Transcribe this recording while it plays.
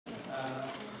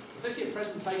It's actually a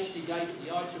presentation he gave at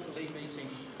the IEEE meeting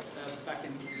back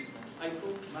in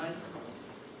April, May,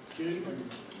 June?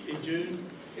 In June.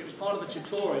 It was part of the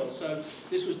tutorial, so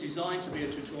this was designed to be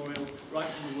a tutorial right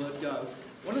from the word go.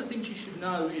 One of the things you should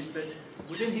know is that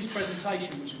within his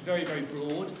presentation, which is very, very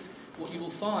broad, what you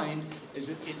will find is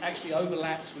that it actually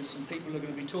overlaps with some people who are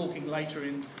going to be talking later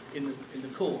in the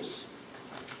course.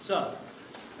 So,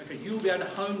 okay, you'll be able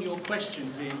to hone your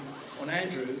questions in on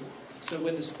Andrew, so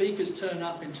when the speakers turn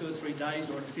up in 2 or 3 days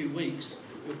or in a few weeks,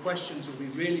 your questions will be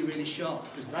really, really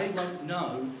sharp, because they won't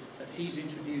know that he's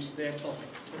introduced their topic.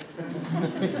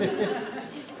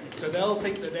 So they'll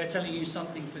think that they're telling you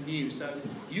something for new. So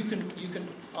you can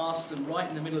ask them right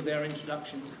in the middle of their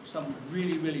introduction some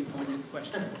really, really poignant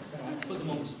question. Put them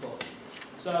on the spot.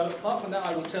 So apart from that,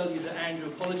 I will tell you that Andrew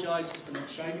apologises for not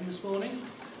shaving this morning.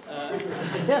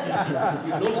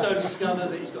 You will also discover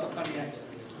that he's got a funny accent.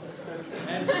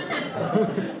 Andrew,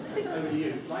 over to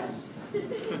you. Lights.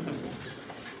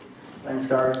 Thanks,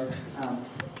 Gary.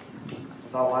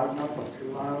 Is that loud enough or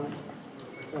too loud?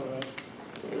 It's all right.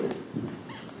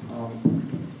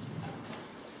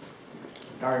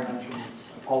 As Gary mentioned,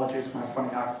 apologies for my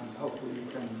funny accent. Hopefully you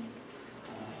can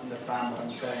understand what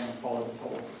I'm saying and follow the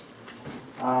talk.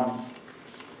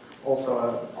 Also,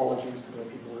 apologies to the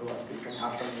people who are speaking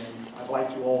after me. I'd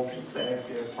like you all to save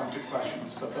the pointed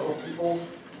questions for those people,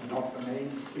 and not for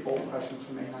me. Keep all the questions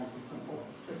for me, nice and simple.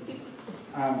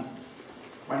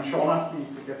 When Sean asked me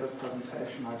to give this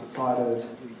presentation, I decided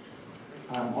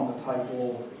on the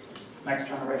title, Next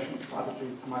Generation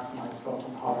Strategies to Maximize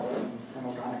Photon Harvesting in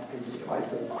Organic PV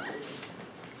Devices.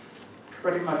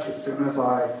 Pretty much as soon as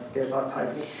I gave that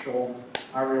title to Sean,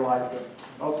 I realized that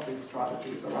most of these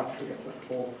strategies are actually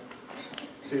applicable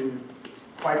to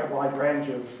quite a wide range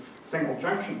of single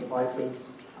junction devices,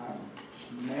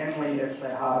 mainly if they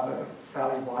have a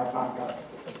fairly wide bandgap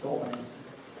absorbing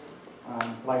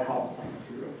light harvesting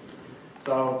material.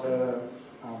 So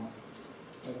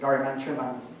as Gary mentioned,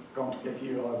 I'm going to give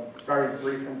you a very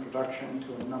brief introduction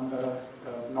to a number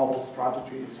of novel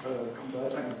strategies for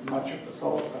converting as much of the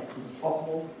solar spectrum as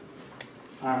possible.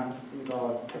 These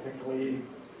are typically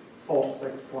 4 to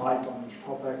 6 slides on each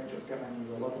topic, just giving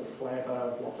you a little flavour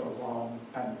of what goes on,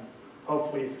 and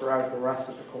hopefully throughout the rest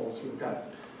of the course you'll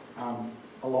get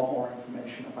a lot more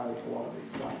information about a lot of these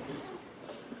strategies.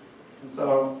 And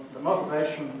so the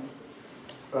motivation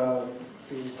for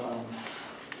these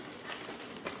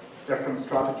different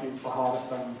strategies for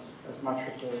harvesting as much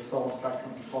of the solar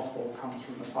spectrum as possible comes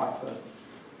from the fact that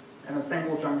in a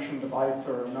single junction device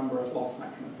there are a number of loss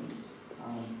mechanisms.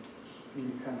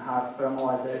 You can have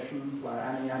thermalization, where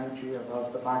any energy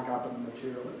above the bandgap of the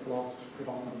material is lost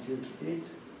predominantly due to heat.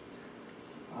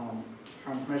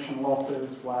 Transmission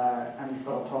losses, where any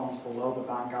photons below the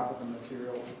bandgap of the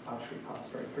material actually pass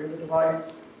straight through the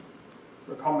device.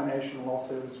 Recombination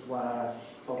losses, where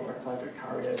photoexcited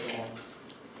carriers are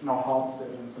not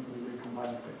harvested and simply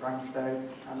recombined to the ground state.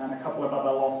 And then a couple of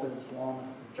other losses, one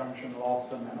junction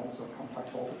loss and then also contact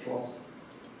voltage loss.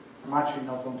 I'm actually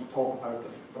not going to talk about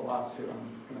the last two, I'm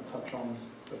going to touch on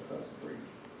the first 3.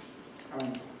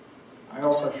 I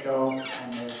also show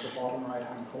on the bottom right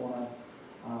hand corner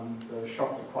the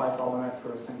shock to limit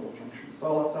for a single junction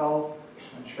solar cell,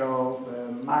 and show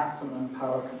the maximum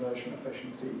power conversion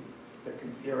efficiency that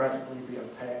can theoretically be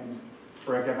obtained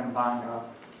for a given bandgap.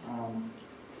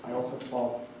 I also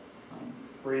plot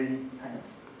 3 kind of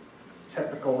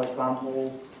typical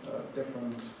examples of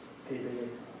different PV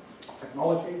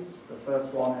technologies. The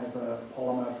first one is a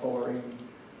polymer fullerene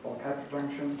volcanic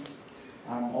junction.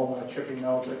 Although it should be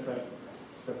noted that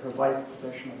the precise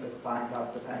position of this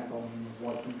bandgap depends on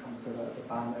what you consider the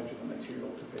band edge of the material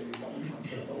to be, what you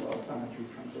consider the lowest energy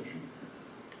transition.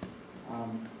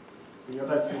 The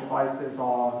other 2 devices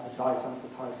are a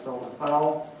dye-sensitized solar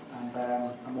cell and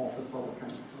then amorphous silicon.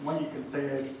 And what you can see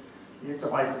is these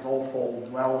devices all fall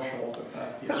well short of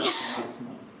their theoretical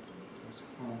maximum.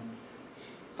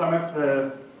 Some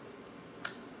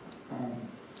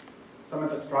of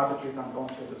the strategies I'm going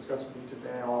to discuss with you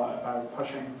today are about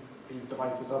pushing these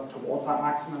devices up towards that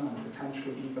maximum and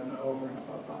potentially even over and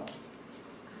above that.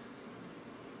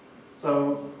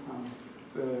 So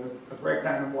the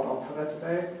breakdown of what I'll cover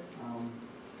today,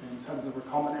 in terms of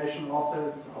recombination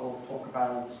losses, I'll talk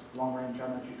about long-range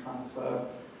energy transfer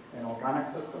in organic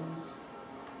systems,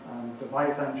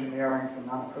 device engineering for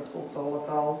nanocrystal solar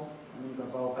cells, and these are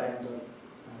both aimed at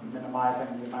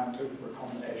minimizing the amount of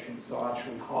recombination, so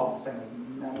actually harvesting as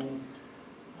many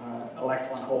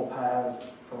electron hole pairs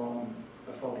from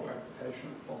the photoexcitation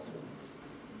as possible.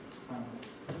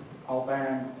 I'll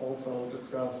then also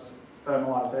discuss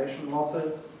thermalization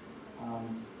losses,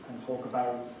 and talk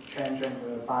about changing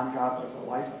the band gap of a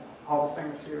light harvesting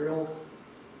material,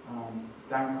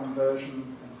 down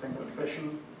conversion and singlet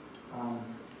fission.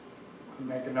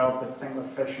 Make a note that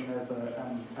singlet fission is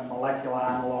a molecular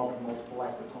analog of multiple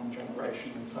exciton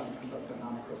generation in semiconductor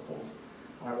nanocrystals.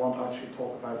 I won't actually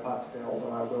talk about that today,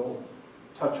 although I will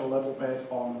touch a little bit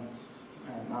on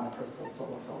nanocrystal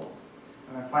solar cells.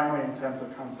 And then finally, in terms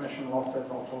of transmission losses,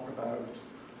 I'll talk about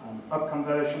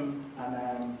upconversion and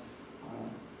then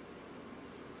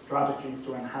strategies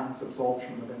to enhance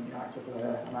absorption within the active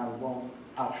layer, and I won't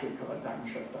actually cover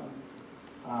downshifting.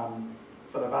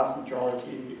 For the vast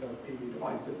majority of PV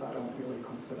devices, I don't really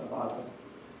consider that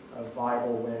a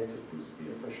viable way to boost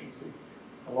the efficiency.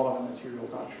 A lot of the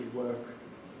materials actually work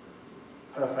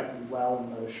perfectly well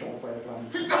in those short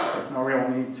wavelengths. There's no real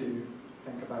need to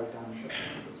think about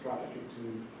downshifting as a strategy to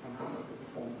enhance the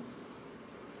performance.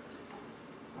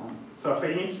 So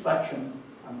for each section,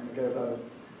 I'm going to give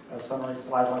a summary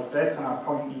slide like this, and I'll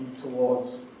point you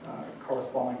towards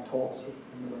corresponding talks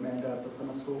in the remainder of the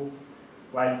summer school,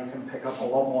 where you can pick up a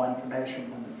lot more information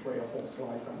than the 3 or 4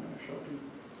 slides I'm going to show you.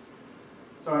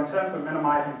 So in terms of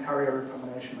minimizing carrier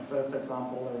recombination, the first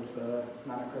example is the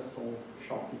nanocrystal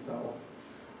Schottky cell.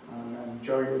 And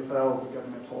Joey Luther will be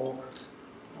giving a talk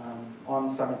on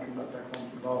semiconductor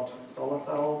quantum dot solar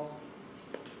cells.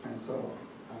 And so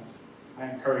I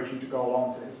encourage you to go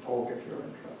along to his talk if you're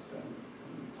interested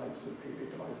in these types of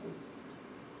PV devices.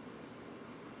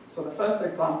 So the first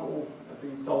example of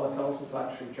these solar cells was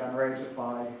actually generated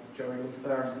by Joey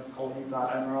Luther and his colleagues at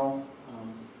NREL,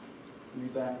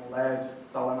 using lead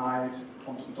selenide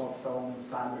quantum dot films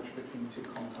sandwiched between 2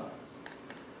 contacts.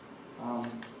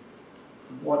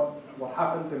 What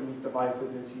happens in these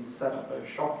devices is you set up a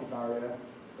Schottky barrier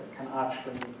that can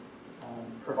actually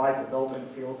provides a built-in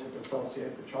field to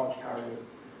dissociate the charge carriers.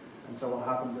 And so what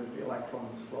happens is the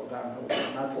electrons flow downhill to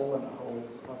the metal and the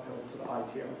holes uphill to the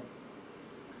ITO.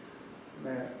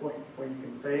 What you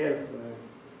can see is the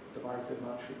devices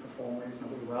actually perform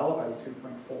reasonably well, about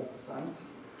 2.4%.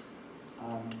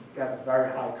 Get a very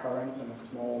high current and a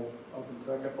small open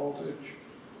circuit voltage.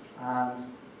 And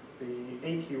the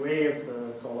EQE of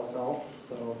the solar cell,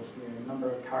 so the number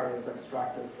of carriers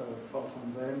extracted for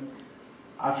photons in,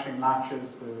 actually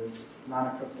matches the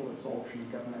nanocrystal absorption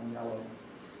given in yellow.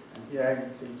 And here you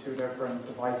can see 2 different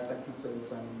device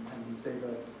thicknesses, and you see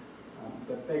that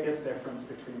the biggest difference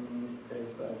between these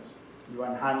is that you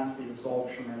enhance the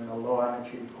absorption in the low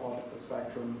energy part of the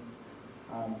spectrum,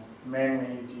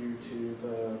 mainly due to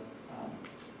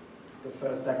the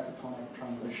first excitonic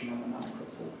transition in the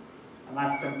nanocrystal. And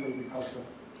that's simply because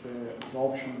the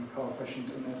absorption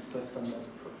coefficient in this system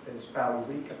is fairly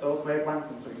weak at those wavelengths,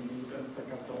 and so you need a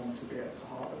thicker film to be able to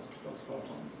harvest those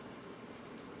photons.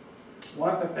 One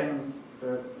of the things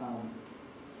that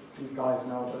these guys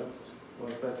noticed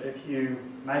was that if you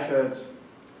measured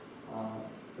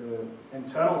the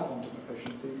internal quantum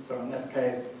efficiency, so in this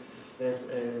case, this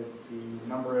is the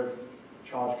number of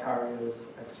charge carriers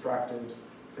extracted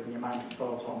for the amount of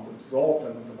photons absorbed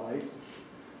in the device,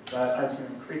 that as you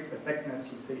increase the thickness,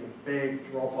 you see a big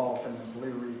drop-off in the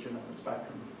blue region of the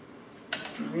spectrum.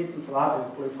 The reason for that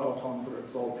is blue photons are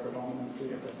absorbed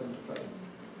predominantly at this interface.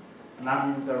 And that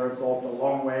means they're absorbed a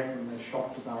long way from the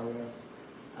Schottky barrier,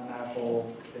 and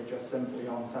therefore they just simply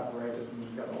aren't separated and you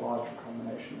get a large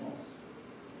recombination loss.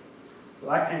 So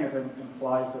that kind of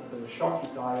implies that the Schottky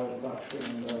diode is actually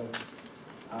in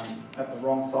at the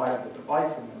wrong side of the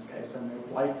device in this case, and they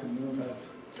would like to move it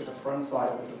to the front side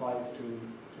of the device to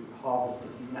harvest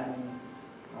as many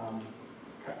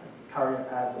carrier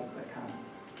pairs as they can.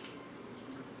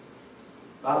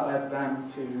 That led them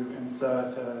to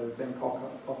insert a zinc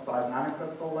oxide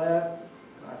nanocrystal layer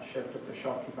that shifted the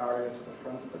Schottky barrier to the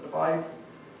front of the device.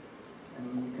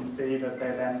 And you can see that they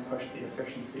then pushed the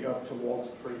efficiency up towards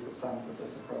 3% with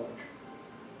this approach.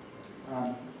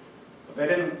 But they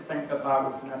didn't think that that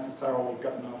was necessarily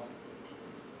good enough,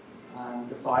 and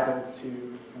decided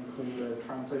to include a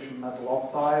transition metal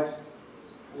oxide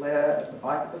layer at the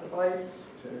back of the device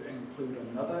to include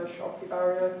another Schottky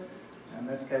barrier. In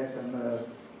this case, in the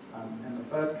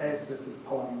first case, this is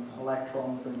pulling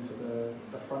electrons into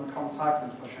the front contact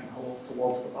and pushing holes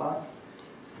towards the back.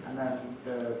 And then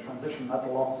the transition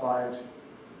metal oxide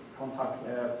contact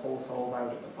layer pulls holes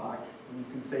out at the back. And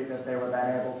you can see that they were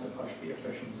then able to push the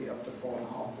efficiency up to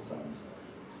 4.5%.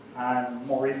 And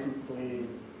more recently,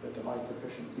 the device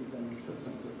efficiencies in these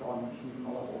systems have gone even a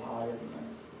little higher than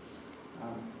this.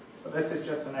 But this is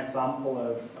just an example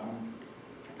of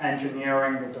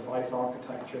engineering the device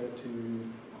architecture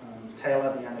to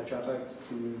tailor the energetics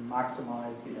to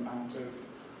maximize the amount of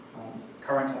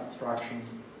current abstraction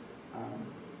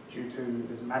due to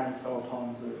as many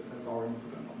photons as are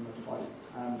incident on the device.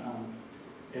 And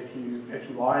if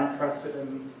you are interested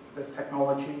in this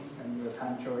technology and you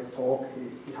attend Joey's talk,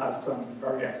 he has some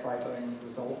very exciting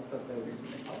results that they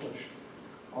recently published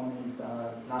on these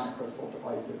nanocrystal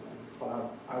devices.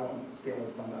 But I won't steal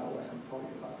his thunder, I'll let him tell you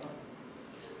about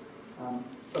that.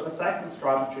 So the second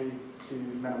strategy to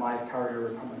minimize carrier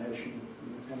recombination,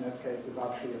 in this case, is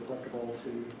actually applicable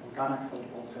to organic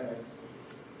photovoltaics.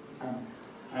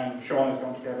 And Sean is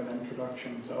going to give an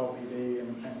introduction to OPV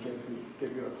and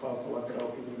give you a closer look at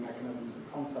OPV mechanisms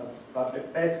and concepts. But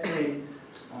it basically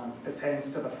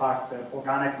pertains to the fact that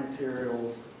organic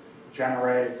materials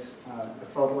generate, the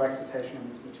photoexcitation in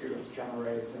these materials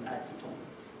generates an exciton.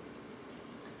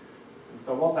 And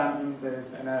so what that means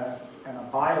is in a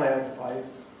bilayer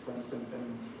device, for instance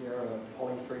in here a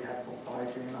poly 3-hexyl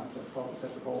thiophene, that's a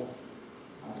prototypical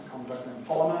conducting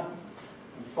polymer.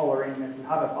 And fullerene, if you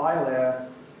have a bilayer,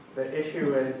 the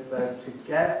issue is that to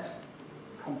get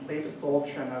complete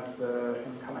absorption of the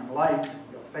incoming light,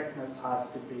 your thickness has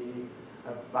to be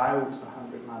about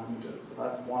 100 nanometers, so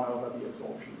that's 1 over the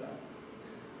absorption depth.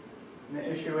 And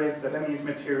the issue is that in these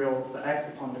materials, the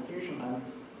exciton diffusion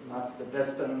length, and that's the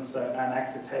distance an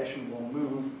excitation will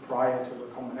move prior to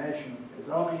recombination, is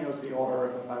only of the order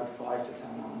of about 5 to 10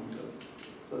 nanometers.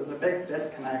 So there's a big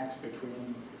disconnect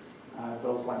between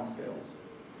those length scales.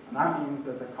 And that means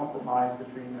there's a compromise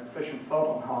between efficient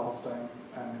photon harvesting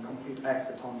and complete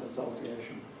exciton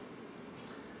dissociation.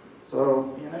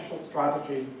 So the initial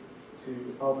strategy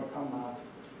to overcome that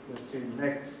was to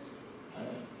mix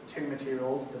two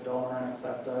materials, the donor and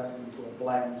acceptor, into a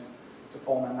blend to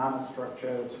form a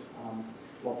nanostructured,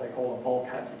 what they call a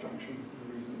bulkhead junction.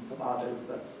 The reason for that is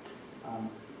that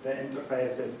the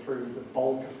interface is through the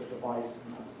bulk of the device,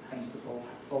 and that's hence the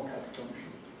bulkhead junction.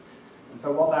 And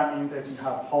so what that means is you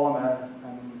have polymer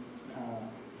and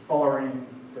fullerene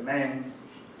domains,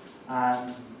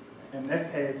 and in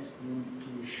this case, you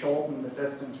shorten the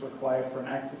distance required for an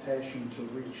excitation to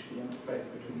reach the interface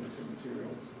between the two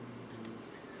materials.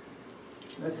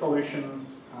 This solution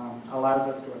allows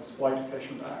us to exploit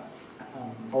efficient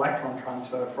electron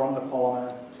transfer from the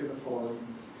polymer to the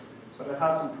fullerene, but it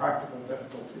has some practical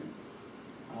difficulties.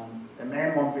 The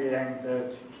main one being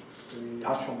that the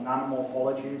actual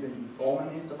nanomorphology that you form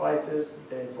in these devices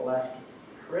is left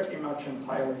pretty much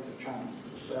entirely to chance.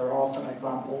 There are some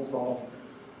examples of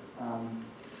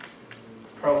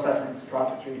processing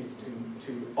strategies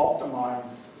to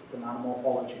optimize the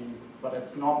nanomorphology, but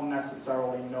it's not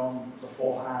necessarily known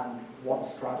beforehand what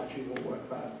strategy will work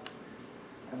best.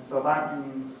 And so that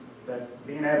means that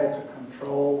being able to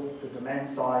control the domain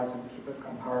size and keep it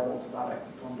comparable to that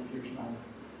exciton diffusion length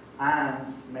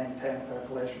and maintain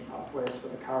percolation pathways for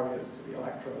the carriers to the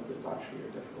electrodes is actually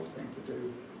a difficult thing to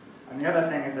do. And the other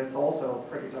thing is it's also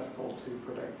pretty difficult to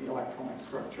predict the electronic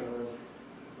structure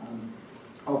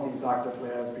of these active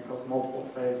layers because multiple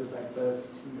phases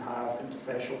exist. You have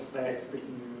interfacial states that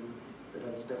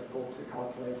it's difficult to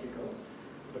calculate because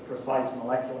the precise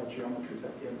molecular geometries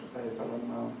at the interface are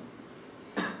unknown.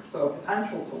 So a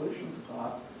potential solution to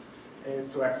that is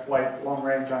to exploit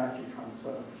long-range energy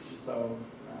transfer. So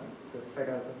the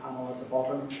figure of the panel at the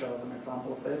bottom shows an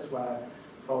example of this where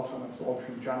photon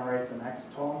absorption generates an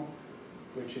exciton,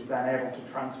 which is then able to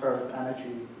transfer its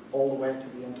energy all the way to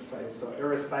the interface. So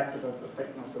irrespective of the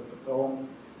thickness of the film,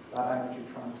 that energy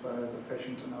transfer is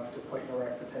efficient enough to put your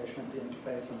excitation at the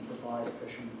interface and provide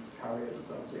efficient carrier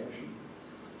dissociation.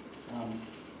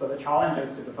 So the challenge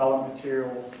is to develop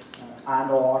materials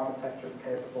and/or architectures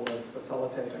capable of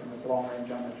facilitating this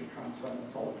long-range energy transfer in the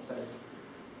solid state.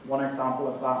 One example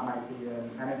of that might be an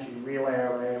energy relay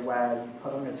array where you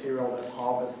put a material that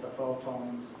harvests the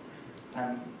photons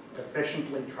and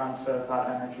efficiently transfers that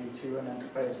energy to an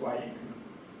interface where you can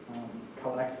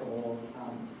collect or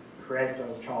create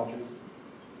those charges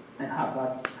and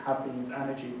have these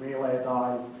energy relay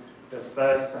dyes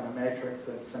dispersed in a matrix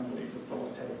that simply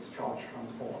facilitates charge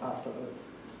transport after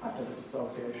the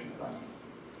dissociation event.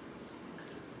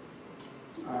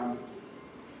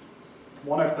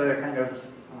 One of the kind of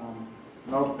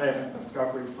motivating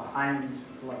discoveries behind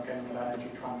looking at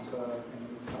energy transfer in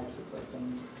these types of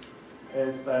systems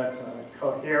is that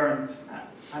coherent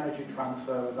energy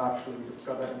transfer was actually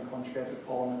discovered in conjugated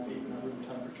polymers even at room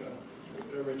temperature.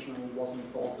 It originally wasn't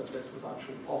thought that this was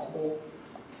actually possible.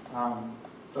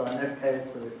 So in this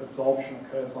case, absorption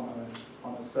occurs on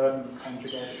a certain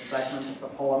conjugated segment of the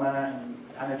polymer, and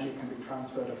energy can be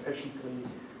transferred efficiently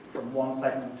from one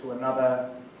segment to another.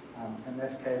 In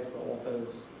this case, the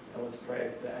authors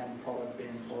illustrate the end product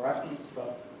being fluorescence,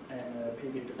 but in a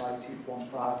PV device, you'd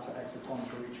want that exciton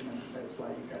to reach an interface where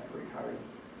you get free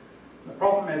carriers. The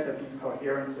problem is that these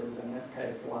coherences, in this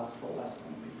case, last for less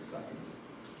than a picosecond.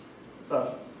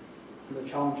 So the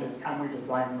challenge is, can we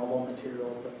design novel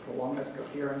materials that prolong this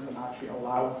coherence and actually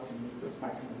allow us to use this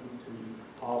mechanism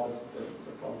to harvest the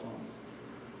photons?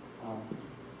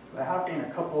 There have been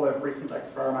a couple of recent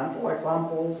experimental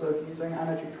examples of using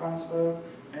energy transfer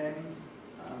in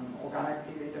organic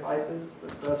PV devices. The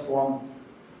first one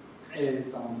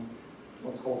is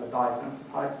what's called a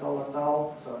dye-sensitized solar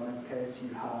cell. So in this case,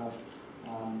 you have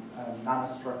a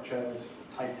nanostructured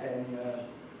titanium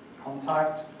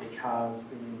contact, which has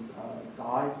these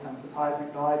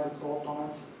sensitizing dyes absorbed on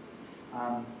it.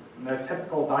 And the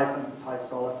typical dye-sensitized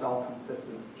solar cell consists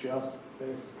of just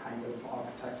this kind of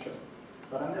architecture.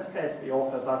 But in this case, the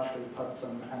authors actually put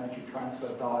some energy transfer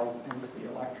dyes into the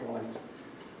electrolyte.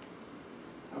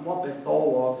 And what they saw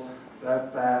was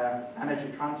that their energy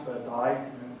transfer dye,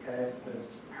 in this case,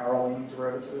 this perylene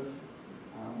derivative,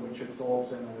 which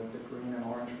absorbs in the green and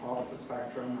orange part of the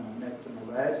spectrum and emits in the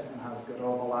red and has good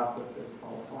overlap with this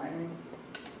phosphorylamine.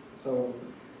 So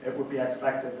it would be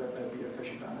expected that there'd be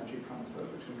efficient energy transfer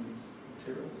between these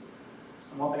materials.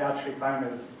 And what they actually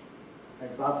found is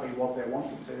exactly what they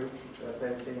wanted to, that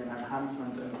they see an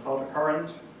enhancement in the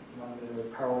photocurrent when the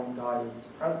perylene dye is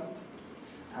present,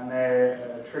 and they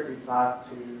attribute that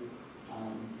to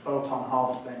photon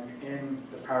harvesting in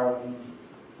the perylene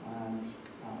and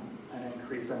an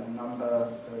increase in the number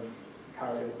of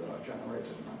carriers that are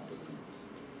generated in that system.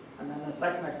 And then the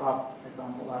second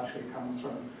example actually comes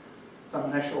from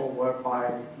some initial work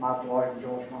by Matt Lloyd and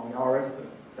George Maliaris that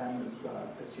then was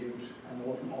pursued in a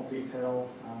little more detail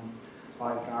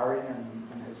by Gary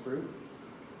and his group.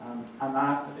 And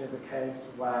that is a case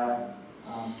where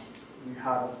you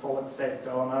have a solid-state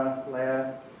donor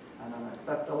layer and an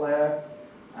acceptor layer,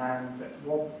 and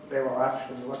what they were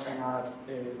actually looking at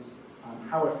is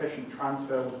how efficient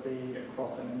transfer would be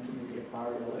across an intermediate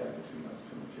barrier layer between those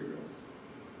two materials.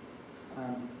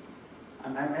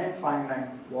 And their main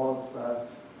finding was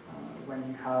that when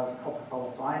you have copper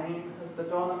phyllocyanine as the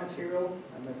donor material,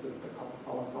 and this is the copper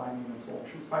phyllocyanine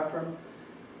absorption spectrum,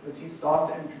 as you start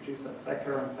to introduce a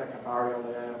thicker and thicker barrier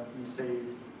layer, you see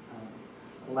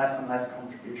less and less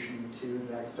contribution to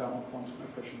the external quantum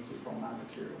efficiency from that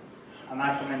material. And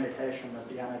that's an indication that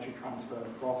the energy transfer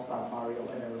across that barrier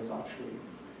layer is actually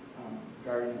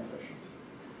very inefficient.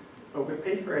 But with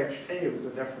P3HT, it was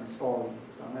a different story.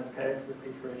 So in this case, the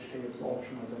P3HT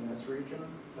absorption was in this region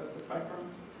of the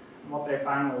spectrum. And what they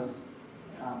found was,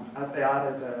 as they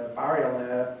added a barrier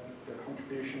layer, the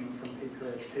contribution from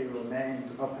P3HT remained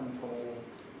up until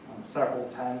several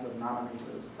tens of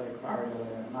nanometers thick barrier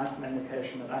layer. And that's an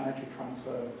indication that energy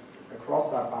transfer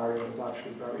across that barrier is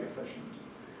actually very efficient.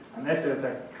 And this is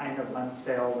a kind of length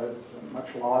scale that's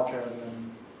much larger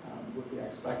than would be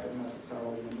expected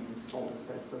necessarily in these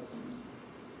solid-state systems.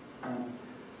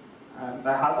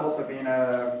 There has also been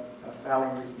a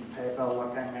fairly recent paper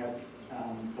looking at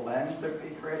blends of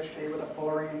P3HT with a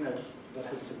fullerene that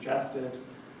has suggested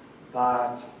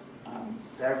that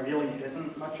there really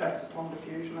isn't much exciton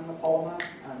diffusion in the polymer,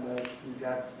 and that you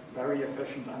get very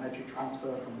efficient energy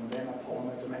transfer from within a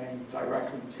polymer domain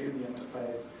directly to the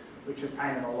interface, which is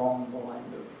kind of along the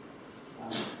lines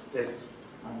of this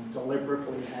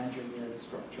deliberately engineered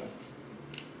structure.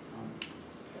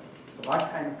 So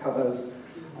that kind of covers.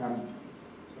 In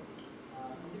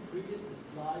the previous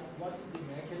slide, what is the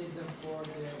mechanism for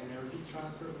the energy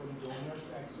transfer from donor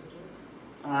to acceptor?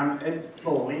 It's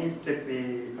believed to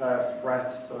be a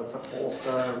FRET, so it's a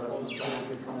Forster resonance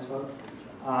energy transfer.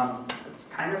 It's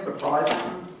kind of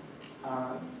surprising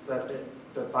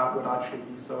that would actually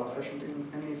be so efficient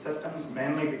in these systems,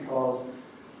 mainly because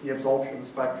the absorption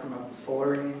spectrum of the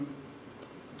fullerene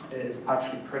is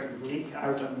actually pretty weak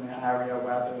out in the area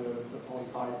where the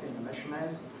poly-5 emission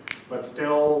is. But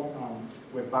still,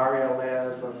 with barrier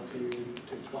layers up to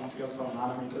 20 or so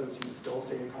nanometers, you still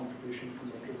see a contribution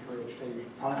from the P3HT.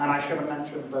 And I should have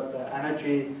mentioned that the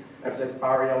energy of this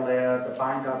barrier layer, the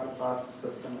band gap of that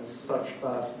system is such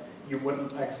that you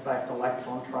wouldn't expect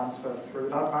electron transfer through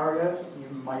that barrier. You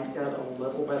might get a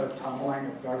little bit of tunneling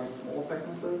at very small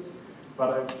thicknesses,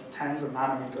 but at tens of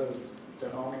nanometers, the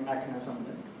only mechanism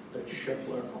that should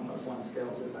work on those length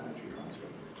scales is energy transfer.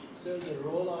 So the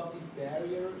role of this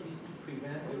barrier is to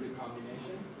prevent the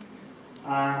recombination?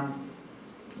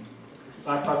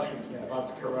 That's actually, yeah,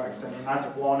 that's correct. I mean, that's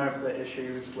one of the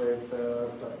issues with the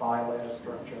bilayer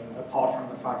structure, apart from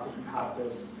the fact that you have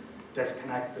this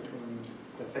disconnect between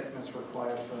the thickness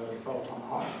required for photon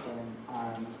harvesting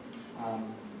and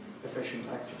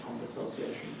efficient exciton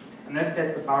dissociation. In this case,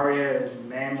 the barrier is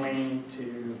mainly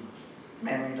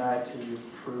there to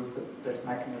prove that this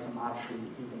mechanism actually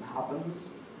even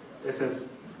happens. this is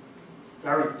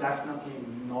very definitely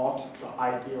not the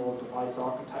ideal device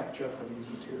architecture for these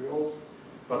materials,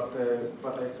 but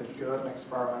it's a good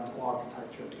experimental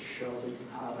architecture to show that you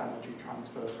can have energy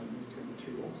transfer from these two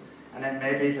materials. And it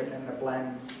may be that in the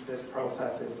blend, this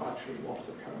process is actually what's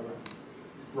occurring,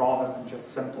 rather than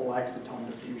just simple exciton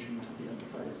diffusion to the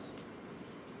interface.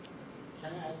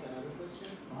 Can I ask another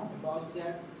question? About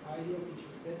that idea which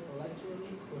you said,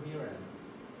 electronic coherence.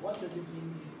 What does it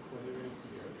mean, this coherence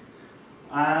here?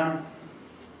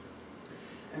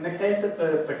 In the case of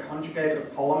the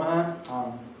conjugated polymer,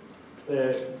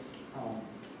 the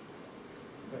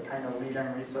kind of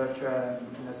leading researcher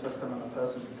in the system and the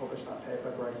person who published that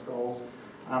paper, Greg Scholes,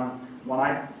 when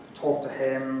I talk to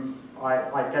him,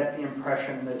 I get the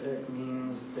impression that it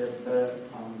means that the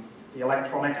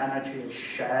electronic energy is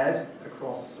shared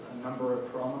across a number of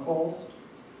chromophores.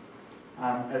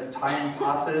 As time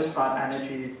passes, that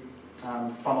energy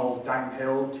funnels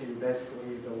downhill to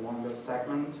basically the longest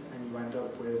segment, and you end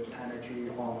up with energy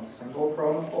on a single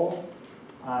chromophore.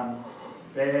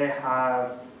 They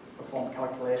have performed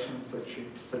calculations that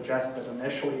suggest that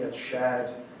initially it's shared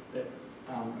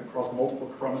across multiple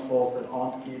chromophores that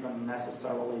aren't even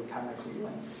necessarily chemically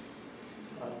linked.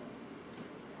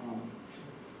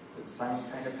 It sounds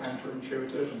kind of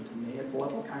counterintuitive, and to me it's a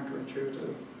little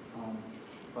counterintuitive,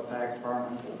 but their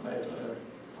experimental data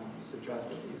suggest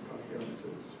that these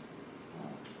coherences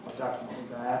are definitely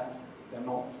there. They're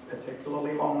not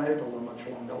particularly long-lived, although much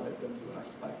longer-lived than you would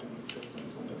expect in the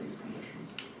systems under these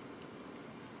conditions.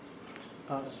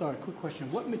 Sorry, quick question.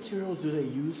 What materials do they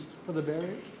use for the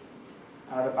barrier?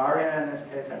 The barrier in this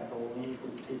case, I believe,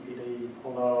 was TPD,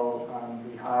 although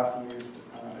we have used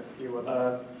a few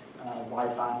other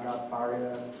wide bandgap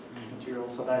barrier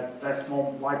materials, so they're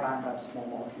small, wide bandgap small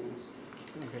molecules.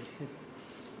 Okay.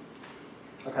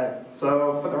 Okay,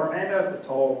 so for the remainder of the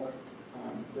talk,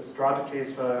 the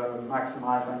strategies for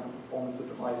maximizing the performance of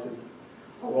devices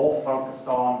are all focused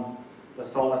on the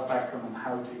solar spectrum and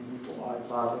how to utilize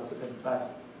that as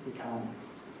best we can.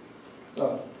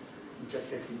 So, I'll just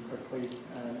give you quickly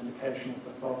an indication of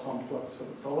the photon flux for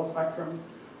the solar spectrum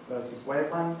versus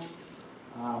wavelength.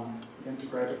 The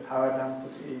integrated power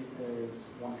density is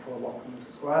 1 kilowatt per meter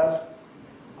squared.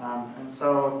 And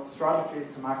so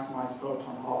strategies to maximize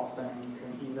photon harvesting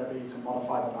can either be to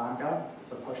modify the bandgap,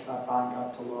 so push that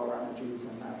bandgap to lower energies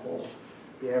and therefore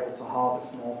be able to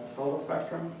harvest more of the solar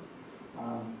spectrum.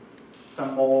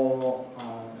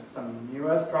 Some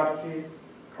newer strategies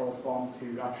correspond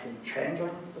to actually changing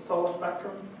the solar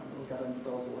spectrum, and we'll get into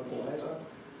those a little later.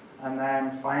 And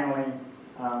then finally,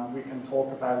 we can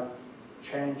talk about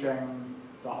changing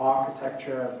the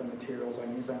architecture of the materials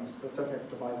and using specific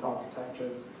device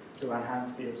architectures to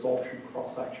enhance the absorption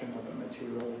cross-section of the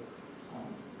material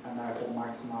and therefore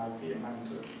maximize the amount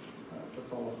of the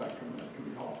solar spectrum that can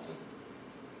be harvested.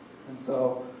 And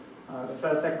so the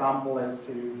first example is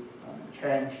to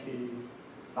change the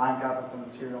bandgap of the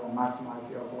material and maximize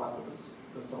the overlap with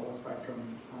the solar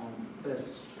spectrum.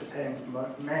 This pertains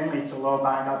mainly to low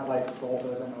bandgap light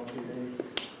absorbers in OPV.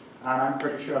 And I'm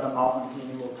pretty sure that Martin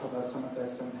Heaney will cover some of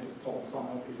this in his talks on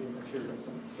OPV material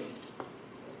synthesis.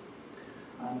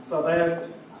 So there,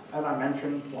 as I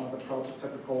mentioned, one of the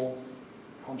prototypical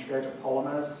conjugated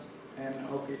polymers in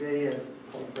OPV is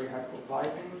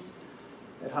polyphenoxylglycine.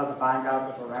 It has a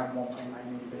bandgap of around 1.9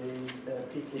 eV,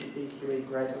 the PQE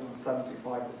greater than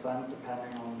 75%,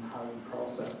 depending on how you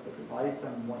process the device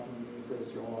and what you use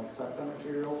as your acceptor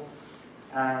material.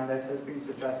 And it has been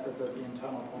suggested that the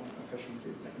internal quantum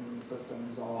efficiencies in these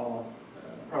systems are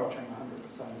approaching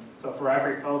 100%. So for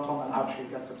every photon that actually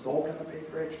gets absorbed in the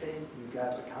P3HD, you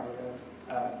get a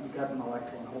carrier, you get an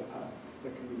electron hole pair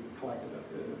that can be collected at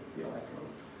the electrode.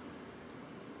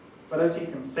 But as you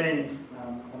can see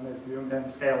on this zoomed in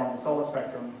scale on the solar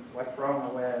spectrum, we're throwing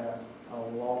away a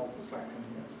lot of the spectrum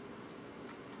here.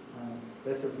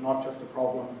 This is not just a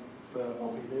problem for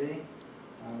OPV.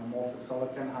 Amorphous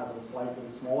silicon has a slightly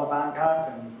smaller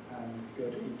bandgap and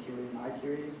good EQE and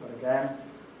IQEs, but again,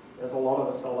 there's a lot of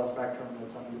the solar spectrum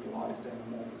that's unutilized in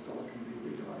amorphous silicon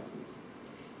PV devices.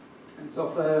 And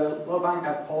so for low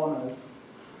bandgap polymers,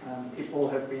 people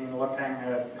have been looking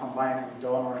at combining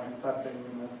donor and acceptor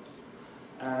units,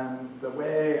 and the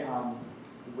way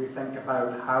we think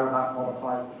about how that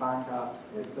modifies the bandgap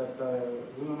is that the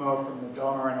LUMO from the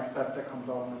donor and acceptor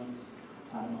components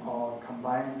are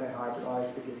combined, they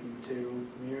hybridize to give you two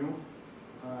new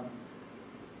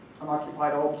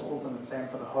unoccupied orbitals, and the same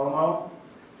for the HOMO.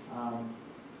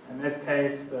 In this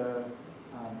case, the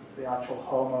actual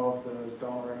HOMO of the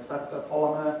donor acceptor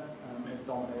polymer is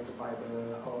dominated by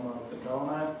the HOMO of the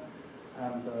donor.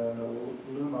 and the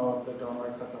LUMO of the donor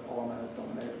acceptor polymer is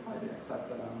dominated by the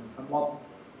acceptor. And what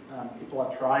people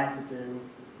are trying to do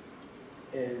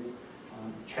is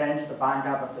change the band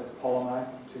gap of this polymer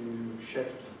to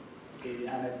shift the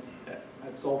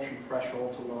absorption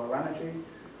threshold to lower energy,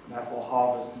 and therefore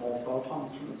harvest more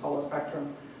photons from the solar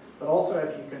spectrum. But also,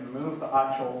 if you can move the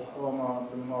actual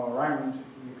HOMO and LUMO around,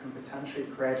 you can potentially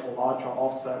create a larger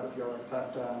offset with your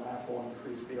acceptor and therefore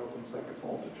increase the open circuit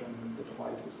voltage in the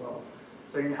device as well.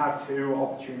 So you have two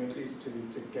opportunities to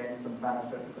gain some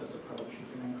benefit with this approach. You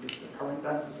can increase the current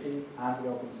density and the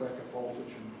open circuit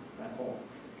voltage, and therefore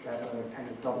get a kind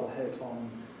of double hit on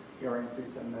your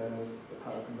increase in the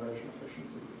power conversion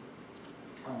efficiency.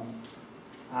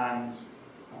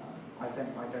 I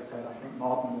think, like I said, I think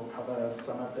Martin will cover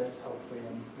some of this, hopefully,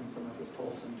 in some of his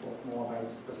talks, and talk more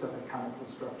about specific chemical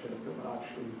structures that would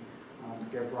actually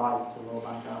give rise to low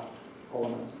band gap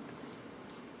polymers.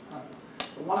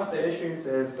 But one of the issues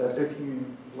is that if you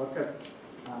look at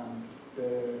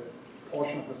the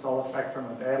portion of the solar spectrum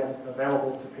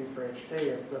available to P3HT,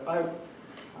 it's about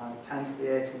 10 to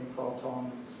the 18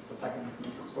 photons per second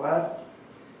meter squared.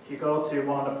 If you go to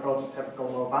one of the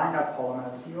prototypical low band gap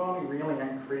polymers, you only really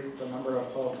increase the number of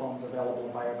photons available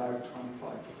by about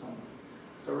 25%.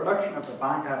 So reduction of the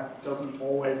band gap doesn't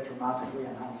always dramatically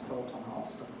enhance photon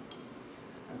harvesting.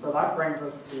 And so that brings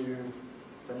us to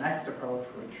the next approach,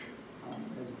 which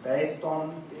is based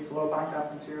on these low band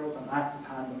gap materials, and that's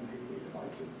tandem PV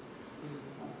devices. Excuse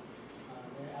me.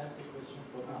 May I ask a question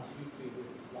for the two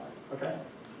previous slides? Okay.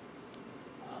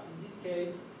 In this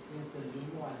case, since the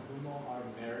LUMO and HOMO are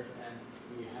merged and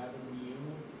we have a new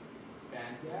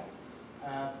band gap,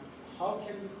 how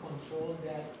can we control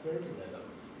that Fermi level?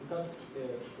 Because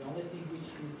the only thing which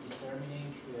is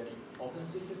determining the open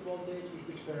circuit voltage is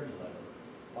the Fermi level,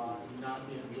 but not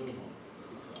the LUMO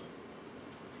itself.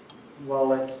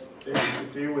 Well, it's to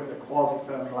do with the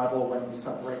quasi-Fermi level when you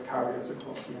separate carriers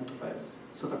across the interface.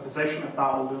 So the position of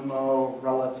that LUMO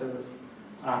relative,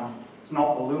 it's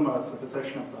not the LUMO, it's the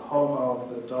position of the HOMO of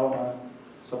the donor,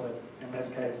 so that in this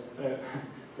case,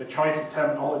 the choice of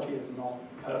terminology is not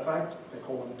perfect. They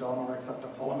call them donor acceptor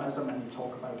polymers, and then you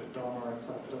talk about a donor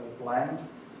acceptor blend.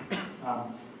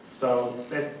 So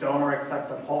this donor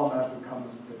acceptor polymer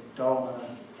becomes the donor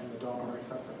in the donor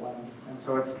acceptor blend. And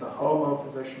so it's the HOMO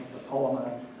position of the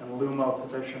polymer and LUMO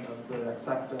position of the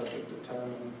acceptor that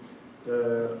determine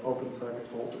the open circuit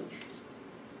voltage.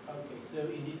 Okay, so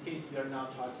in this case, we are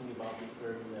not talking about the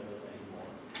Fermi level anymore.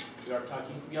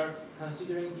 We are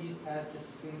considering this as a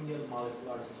single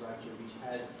molecular structure which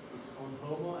has its own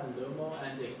HOMO and LUMO,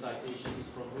 and the excitation is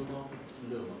from HOMO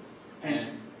to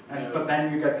LUMO. But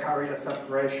then you get carrier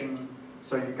separation,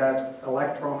 so you get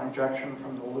electron injection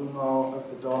from the LUMO of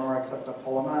the donor acceptor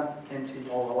polymer into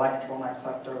your electron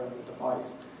acceptor in the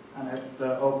device. And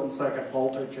the open circuit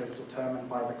voltage is determined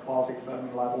by the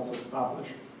quasi-Fermi levels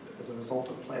established as a result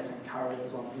of placing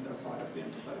carriers on either side of the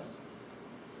interface.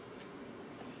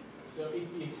 So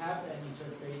if we have an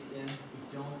interface, then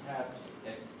we don't have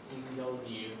a single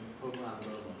new HOMO and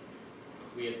LUMO.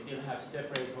 We still have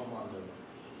separate HOMO and LUMO.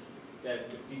 That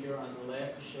the figure on the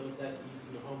left shows that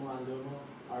these HOMO and LUMO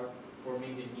are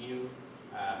forming the new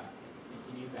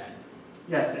band.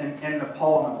 Yes, in the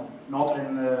polymer, not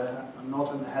in the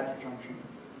heterojunction.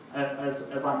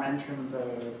 As I mentioned,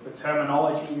 the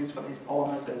terminology used for these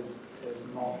polymers is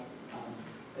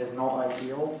not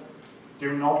ideal.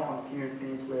 Do not confuse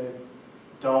these with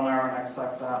donor and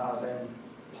acceptor as in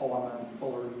polymer and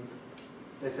fullerene.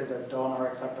 This is a donor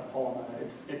acceptor polymer.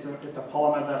 It's a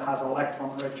polymer that has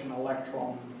electron-rich and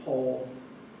electron-poor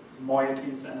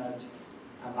moieties in it,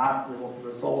 and that will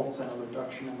result in a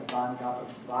reduction in the band gap of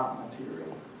that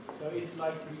material. So it's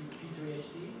like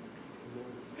P3HT?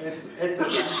 It's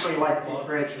essentially like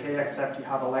P3HT, except you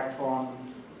have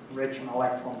electron-rich and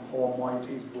electron-poor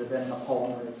moieties within the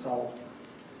polymer itself.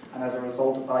 And as a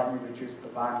result of that, you reduce the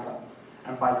band gap.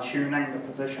 And by tuning the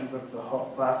positions of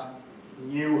that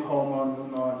new HOMO and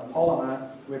LUMO in the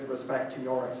polymer with respect to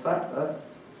your acceptor,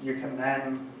 you can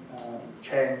then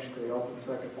change the open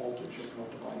circuit voltage of your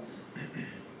device.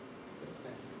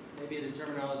 Maybe the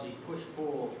terminology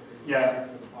push-pull is Yeah. better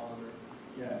for the polymer.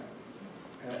 Yeah,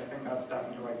 I think that's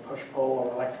definitely right. Push-pull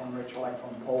or electron-rich,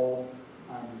 electron-poor.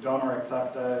 Donor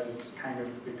acceptor has kind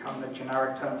of become the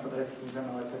generic term for this, even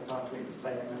though it's exactly the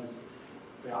same as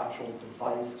the actual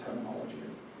device terminology.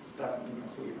 It's definitely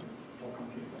misleading or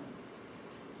confusing.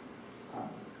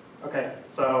 Okay,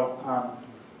 so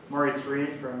Murray Tree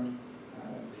from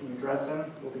TU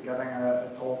Dresden will be giving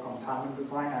a talk on tandem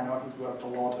design. I know he's worked a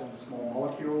lot in small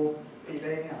molecule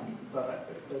PV, but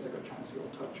there's a good chance he'll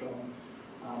touch on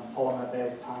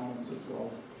polymer-based tandems as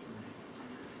well.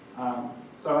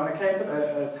 So in the case of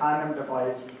a tandem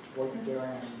device, what you're doing,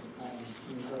 and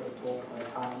you heard a talk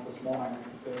about tandems this morning,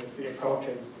 the approach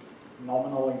is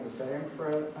nominally the same for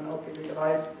an OPV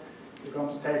device. You're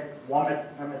going to take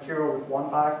a material with one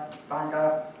band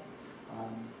gap,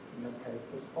 in this case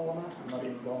this polymer. I'm not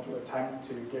even going to attempt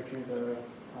to give you the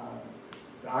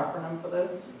acronym for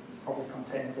this. It probably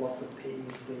contains lots of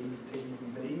P's, D's, T's,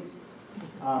 and B's.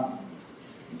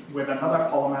 With another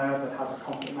polymer that has a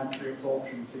complementary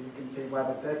absorption, so you can see where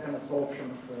the dip in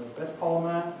absorption for this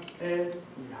polymer is,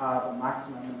 you have a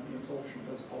maximum in the absorption of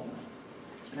this polymer.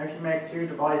 And if you make two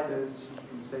devices, you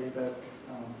can see that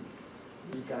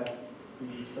you get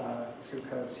these two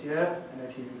curves here, and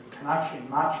if you can actually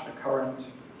match the current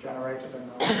generated in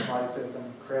those devices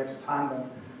and create a tandem,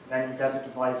 then you get a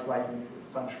device where you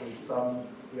essentially sum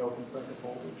the open circuit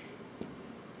voltage.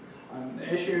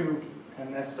 The issue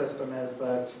in this system is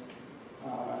that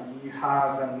you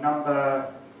have a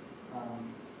number,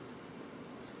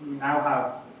 you now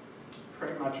have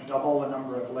pretty much double the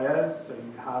number of layers, so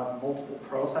you have multiple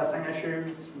processing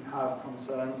issues, you have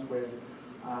concerns with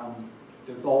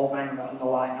dissolving the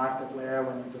underlying active layer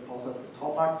when you deposit the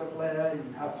top active layer,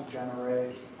 you have to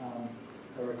generate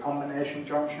a recombination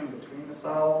junction between the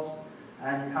cells,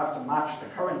 and you have to match the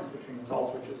currents between the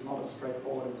cells, which is not as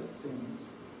straightforward as it seems.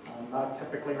 That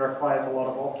typically requires a lot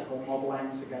of optical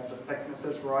modeling to get the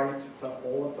thicknesses right for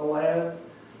all of the layers,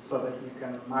 so that you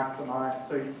can maximize,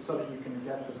 so that you can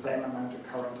get the same amount of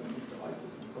current in these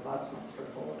devices, and so that's not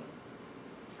straightforward.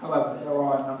 However, there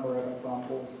are a number of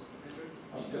examples.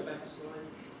 Can you go back a slide?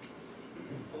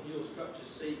 On your structure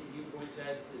C, can you point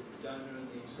out the donor and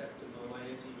the acceptor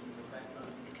moieties in the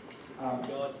background with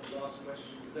regard to the last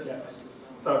question? Yes.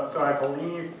 So I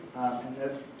believe in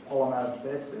this polymer,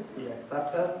 this is the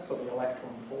acceptor, so the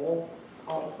electron hole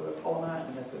part of the polymer,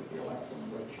 and this is the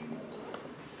electron rich unit.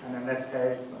 And in this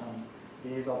case,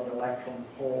 these are the electron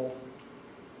hole,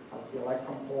 that's the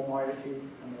electron hole moiety,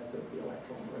 and this is the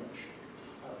electron rich.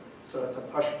 So it's a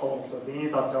push-pull, so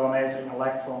these are donating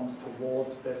electrons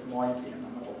towards this moiety in the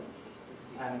middle.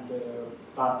 And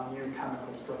that new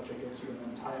chemical structure gives you an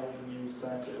entirely new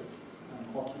set of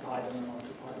occupied and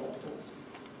unoccupied orbitals.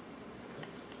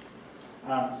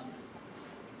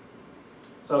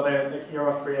 So here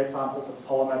are 3 examples of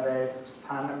polymer-based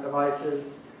tandem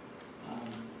devices.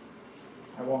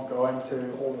 I won't go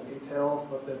into all the details,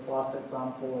 but this last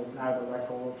example is now the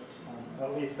record,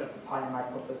 at least at the time I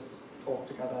put this talk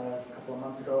together a couple of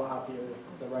months ago, had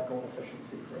the record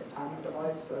efficiency for a tandem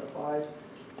device certified.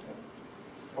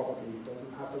 It probably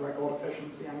doesn't have the record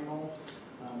efficiency anymore.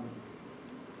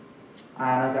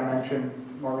 And as I mentioned,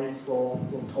 Maurice will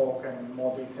talk in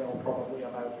more detail probably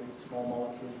about these small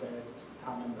molecule-based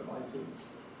tandem devices.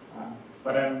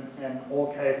 But in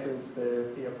all cases,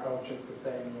 the approach is the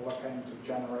same. You're looking to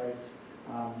generate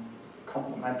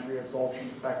complementary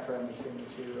absorption spectra in the two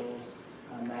materials,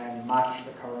 and then match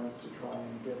the currents to try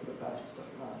and give the best,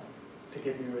 to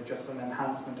give you just an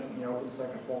enhancement in the open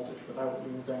circuit voltage without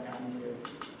losing any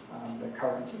of the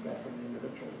current you get from the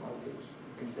individual devices.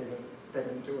 You can see that they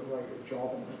didn't do a very good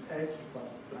job in this case,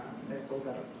 but they still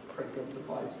get a pretty good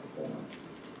device performance.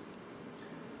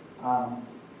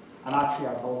 And actually,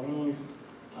 I believe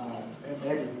it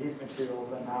may be these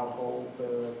materials that now hold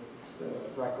the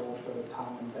record for the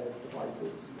tandem-based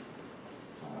devices.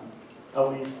 At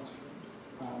least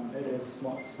it is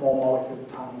small molecule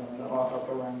tandem that are up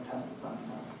around 10% now.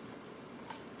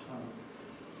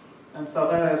 And so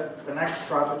the next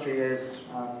strategy is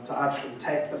to actually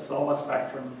take the solar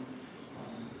spectrum,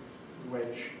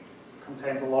 which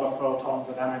contains a lot of photons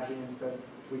and energies that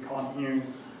we can't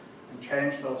use, and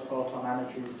change those photon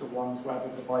energies to ones where the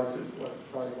devices work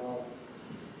very well.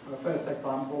 The first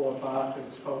example of that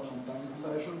is photon down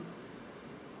conversion.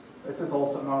 This is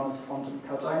also known as quantum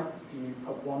cutting. You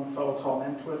put one photon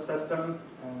into a system,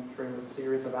 and through a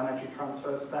series of energy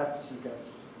transfer steps, you get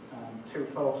 2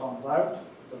 photons out.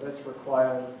 So this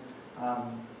requires,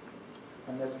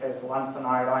 in this case,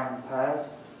 lanthanide ion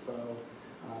pairs. So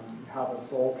you have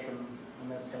absorption, in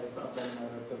this case, up in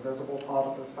the visible part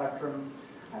of the spectrum,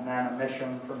 and then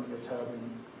emission from the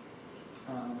turbine.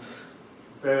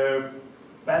 The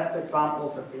best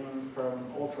examples have been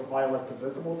from ultraviolet to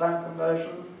visible down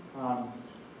conversion.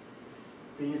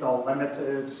 These are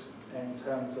limited in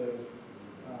terms of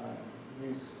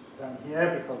use down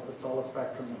here because the solar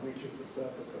spectrum that reaches the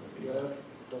surface of the Earth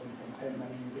doesn't contain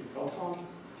many UV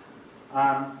photons.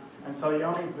 And so the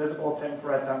only visible to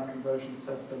infrared down conversion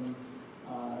system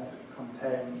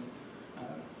contains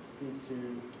these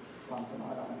 2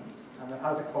 lanthanide ions. And it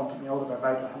has a quantum yield of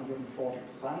about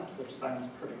 140%, which sounds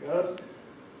pretty good.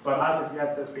 But as of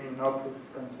yet, there's been no proof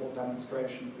of principle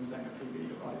demonstration using a PV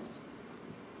device.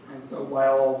 And so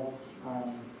while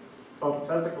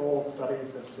photophysical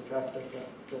studies have suggested that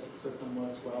this system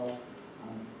works well,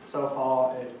 so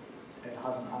far it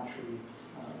hasn't actually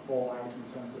borne out in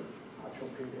terms of actual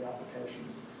PV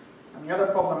applications. And the other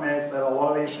problem is that a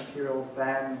lot of these materials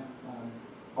then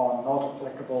are not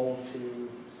applicable to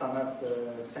some of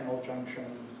the single junction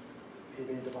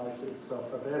PV devices. So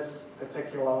for this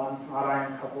particular lanthanide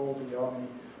ion couple,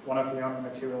 one of the only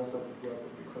materials that would work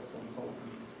would be crystalline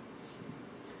silicon.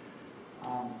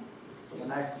 So the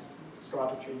next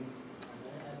strategy. May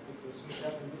I ask a question? We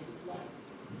have in this slide.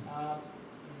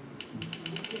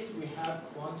 In this case, we have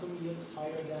quantum yields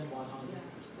higher than 100%.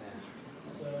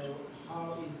 So how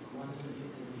is quantum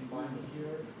yield defined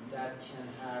here that can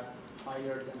have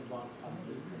higher than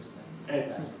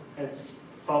 100%? It's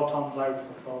photons out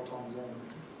for photons in.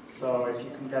 So if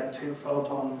you can get 2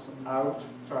 photons out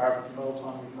for every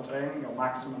photon you put in, your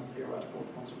maximum theoretical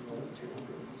quantum yield is 200%.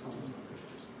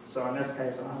 So in this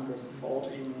case, 140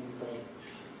 means that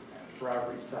for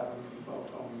every 7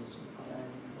 photons you put in,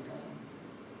 you get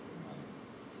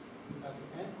Okay,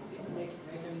 and this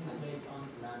mechanism based on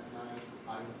lanthanide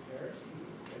ion pairs.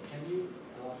 Can you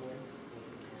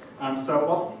elaborate? So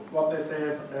what this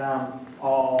is,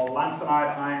 are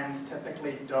lanthanide ions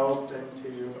typically doped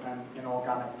into an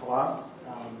inorganic glass.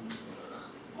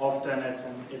 Often it's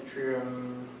an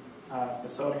yttrium, the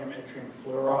sodium yttrium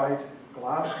fluoride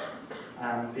glass.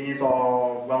 These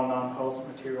are well-known host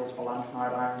materials for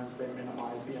lanthanide ions. They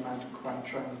minimize the amount of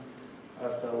quenching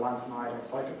of the lanthanide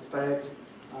excited state.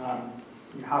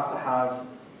 You have to have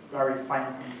very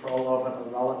fine control over the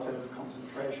relative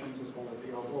concentrations as well as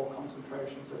the overall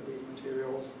concentrations of these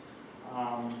materials.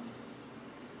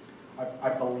 I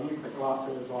believe the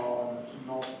glasses are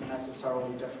not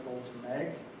necessarily difficult to make.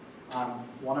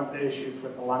 One of the issues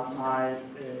with the lanthanide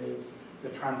is the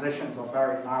transitions are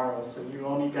very narrow, so you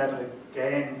only get a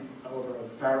gain over a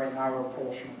very narrow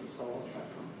portion of the solar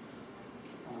spectrum.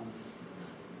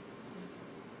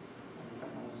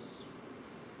 Anything else?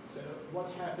 So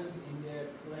what happens in the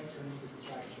electronic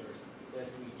structures that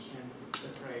we can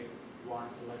separate one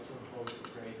electron hole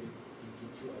separated into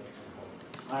 2 electron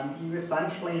holes? You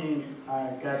essentially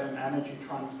get an energy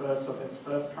transfer, so this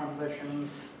first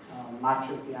transition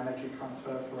matches the energy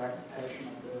transfer for excitation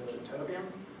of the terbium,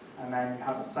 and then you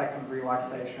have a second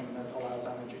relaxation that allows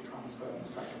energy transfer in the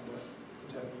second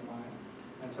terbium ion.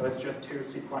 And so it's just 2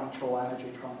 sequential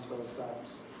energy transfer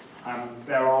steps.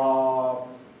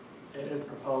 It is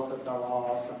proposed that there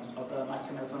are some other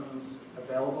mechanisms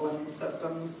available in these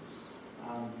systems.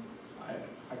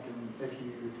 I can, if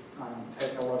you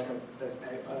take a look at this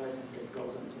paper, I think it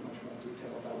goes into much more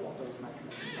detail about what those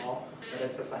mechanisms are. But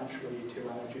it's essentially 2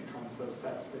 energy transfer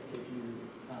steps that give you,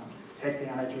 take the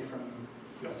energy from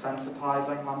your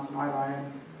sensitizing lanthanide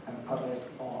ion and put it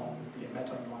on the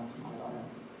emitting lanthanide ion,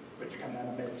 which can then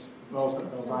emit, both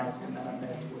of those ions can then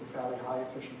emit with fairly high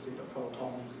efficiency the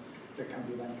photons that can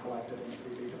be then collected in a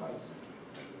PV device.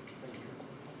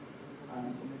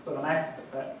 So the next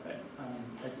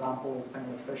example is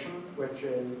singlet fission, which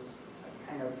is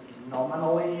kind of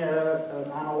nominally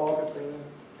an analog of the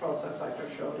process I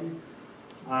just showed you.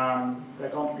 There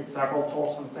are going to be several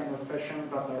talks on singlet fission,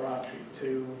 but there are actually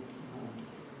 2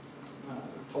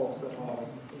 talks that are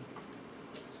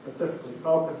specifically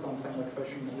focused on singlet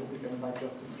fission that will be given by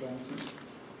Justin Johnson.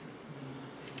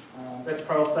 This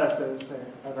process is,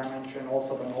 as I mentioned,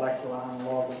 also the molecular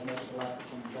analog of multiple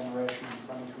exciton generation in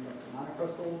semiconductor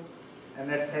nanocrystals. In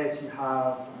this case, you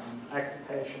have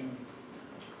excitation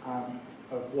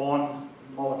of one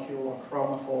molecule of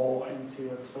chromophore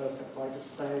into its first excited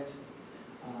state.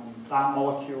 That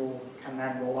molecule can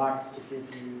then relax to give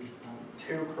you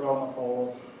 2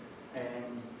 chromophores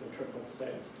in the triplet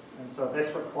state. And so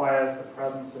this requires the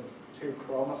presence of 2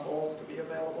 chromophores to be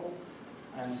available.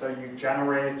 And so you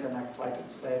generate an excited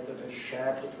state that is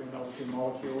shared between those 2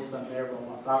 molecules, and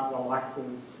that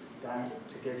relaxes down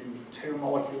to give you 2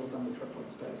 molecules in the triplet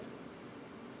state.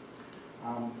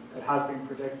 It has been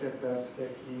predicted that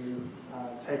if you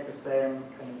take the same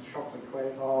kind of Shockley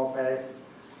quasar-based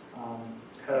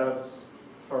curves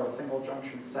for a single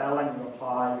junction cell and you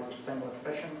apply a singlet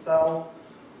fission cell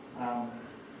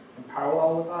in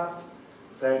parallel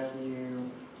with that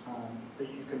you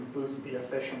can boost the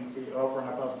efficiency over and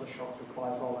above the Shockley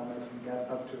quasar limit and get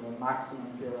up to a maximum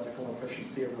theoretical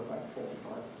efficiency of about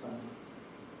 45%.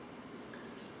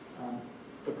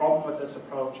 The problem with this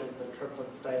approach is that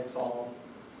triplet states are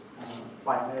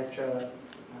by nature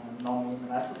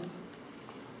non-luminescent.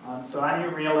 So any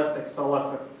realistic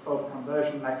solar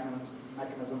photoconversion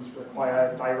mechanisms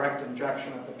require direct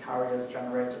injection of the carriers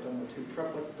generated in the two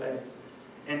triplet states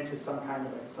into some kind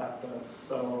of acceptor.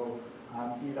 So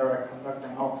either a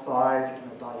conducting oxide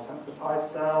in a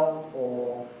dye-sensitized cell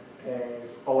or a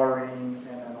fullerene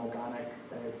in an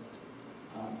organic-based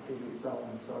PV cell.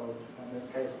 And so in this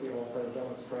case, the authors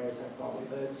illustrate exactly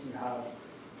this. You have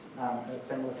a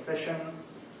singlet fission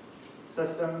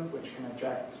system which can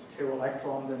eject 2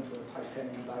 electrons into a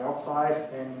titanium dioxide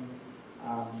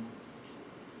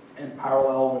in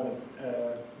parallel with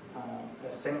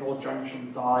a single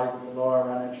junction die with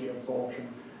lower energy absorption.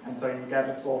 And so you get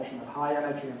absorption at high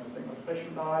energy in the singlet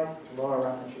fission die, lower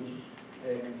energy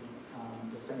in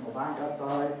the single bandgap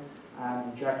die,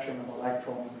 and injection of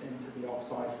electrons into the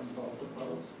oxide from both of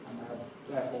those, and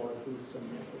therefore a boost in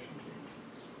the efficiency.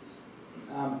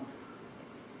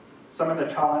 Some of the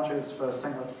challenges for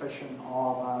singlet fission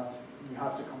are that you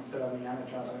have to consider the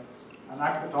energetics, and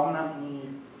that predominantly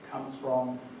comes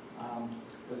from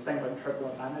the singlet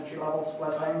triplet energy level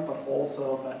splitting, but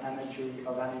also the energy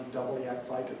of any doubly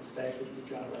excited state that you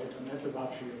generate, and this is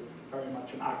actually very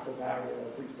much an active area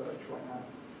of research right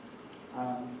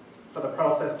now. For the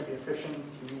process to be efficient,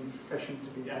 you need fission to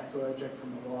be exergic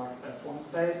from the relaxed S1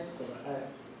 state, so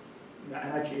the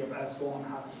energy of S1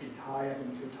 has to be higher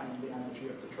than 2 times the energy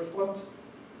of the triplet.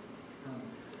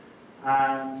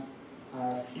 And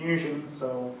fusion,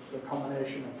 so the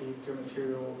combination of these 2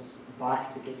 materials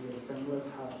back to give you a singlet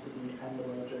has to be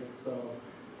endoergic, so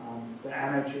the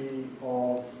energy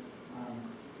of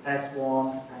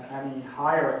S1 and any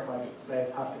higher excited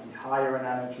states have to be higher in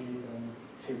energy than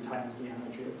 2 times the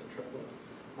energy of the triplet.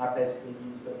 That basically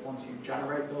means that once you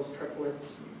generate those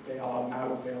triplets, they are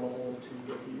now available to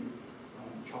give you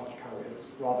charge carriers,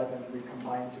 rather than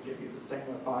recombine to give you the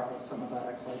singlet back or some of that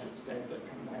excited state that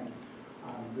can then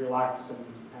relax and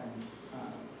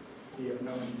be of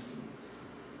no use to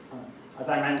you. As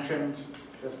I mentioned,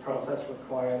 this process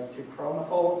requires 2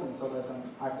 chromopholes, and so there's an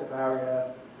active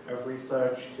area of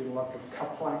research to look at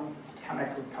coupling,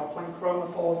 chemically coupling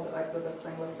chromopholes that exhibit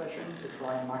singlet fission to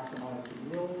try and maximize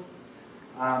the yield.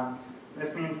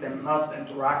 This means they must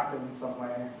interact in some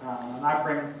way, and that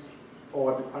brings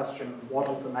forward the question, what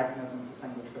is the mechanism for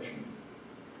singlet fission?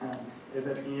 Is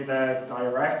it either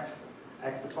direct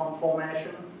exciton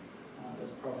formation,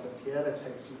 this process here that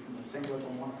takes you from a singlet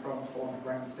on one chromophore and a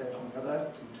ground state on the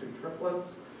other to 2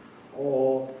 triplets,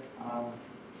 or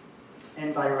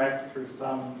indirect through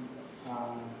some,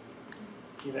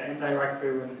 either indirect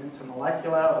through an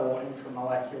intermolecular or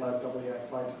intramolecular doubly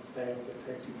excited state that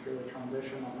takes you through a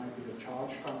transition, that might be a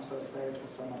charge transfer state or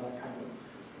some other kind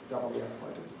of doubly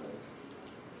excited state.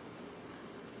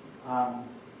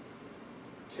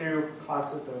 2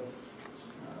 classes of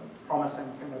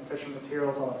promising singlet fission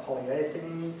materials are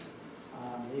polyacenes.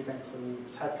 These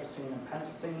include tetracene and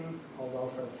pentacene, although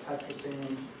for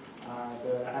tetracene,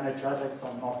 the energetics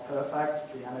are not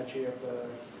perfect. The energy of the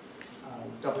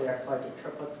doubly excited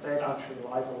triplet state actually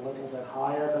lies a little bit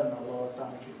higher than the lowest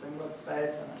energy singlet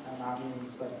state, and that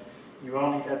means that you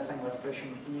only get singlet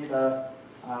fission either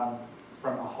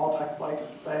from a hot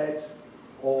excited state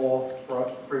or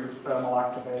through thermal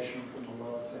activation from the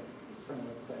lowest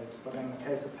singlet state. But in the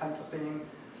case of pentacene,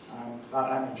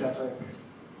 that energetic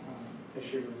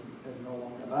issue is no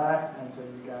longer there, and so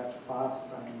you get fast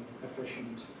and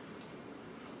efficient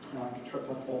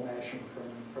triplet formation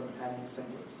from any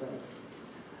singlet state.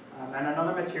 And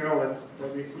another material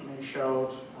that recently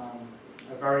showed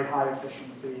a very high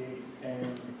efficiency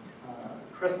in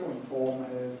crystalline form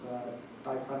is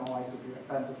diphenyl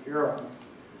isobenzofuran.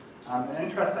 The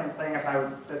interesting thing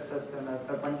about this system is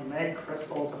that when you make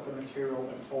crystals of the material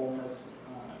that form this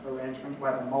arrangement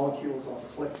where the molecules are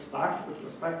slip stacked with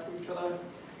respect to each other,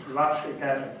 you actually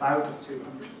get about a 200%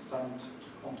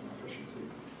 quantum efficiency.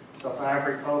 So for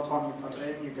every photon you put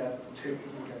in, you get two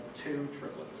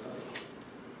triplet states.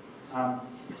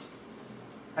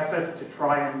 Efforts to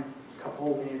try and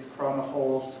couple these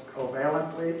chromophores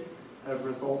covalently have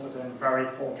resulted in very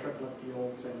poor triplet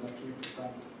yields in a few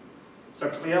percent. So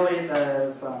clearly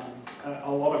there's a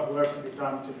lot of work to be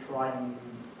done to try and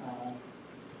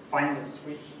find the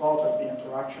sweet spot of the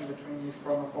interaction between these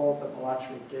chromophores that will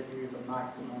actually give you the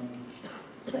maximum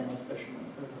singlet fission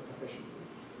efficiency.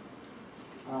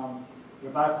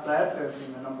 With that said, there have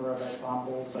been a number of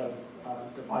examples of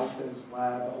devices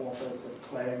where the authors have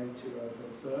claimed to have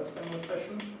observed singlet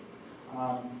fission.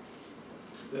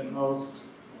 The most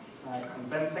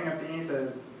convincing of these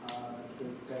is the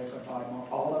data by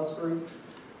Marpalo's group,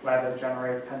 where they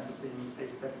generate pentacene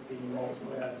C16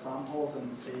 multilayered samples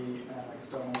and see an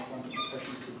external quantum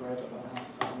efficiency greater than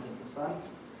 100%.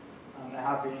 and there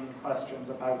have been questions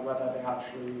about whether they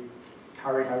actually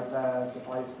carried out their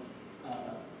device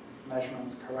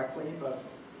measurements correctly, but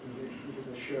he has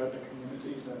assured the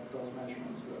community that those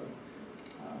measurements were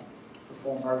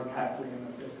performed very carefully and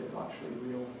that this is actually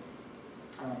real.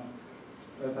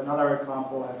 There's another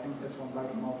example, I think this one's out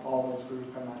of Paul's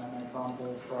group, and then an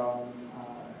example from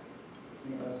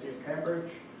University of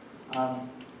Cambridge.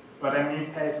 But in these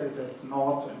cases, it's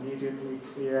not immediately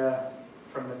clear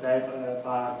from the data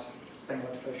that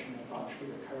singlet fission is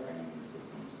actually occurring in these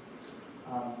systems.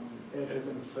 It is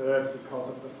inferred because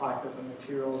of the fact that the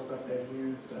materials that they've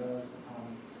used as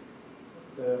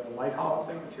the light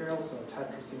harvesting materials, so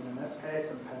tetrazine in this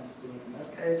case and pentazine in this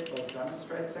case, both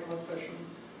demonstrate singlet fission.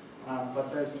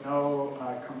 But there's no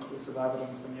conclusive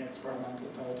evidence in the experimental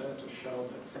data to show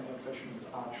that singlet fission is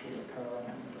actually occurring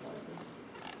in the devices.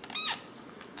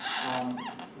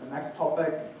 The next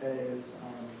topic is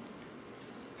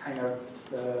kind of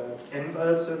the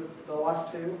inverse of the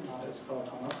last two, and that is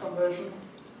photon upconversion.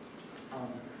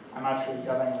 I'm actually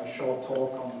giving a short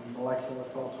talk on molecular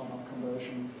photon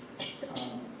upconversion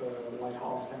for light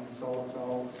harvesting solar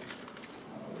cells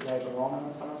later on in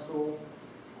the summer school.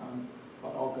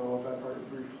 But I'll go over very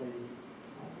briefly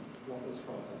what this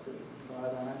process is. So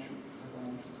as I mentioned,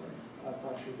 that's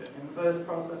actually the inverse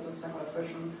process of singlet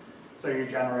fission. So you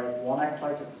generate one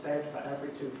excited state for every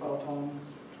 2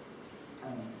 photons.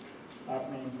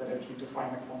 That means that if you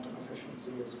define the quantum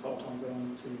efficiency as photons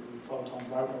in to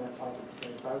photons out or excited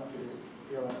states out, the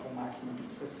theoretical maximum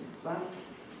is 50%.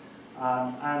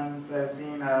 And there's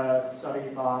been a study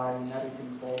by Nettie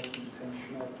Gonzalez and Tim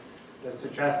Schmidt that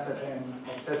suggests that in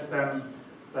a system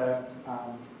that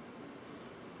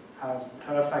has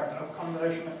perfect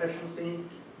upconversion efficiency,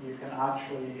 you can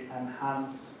actually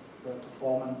enhance the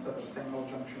performance of a single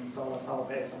junction solar cell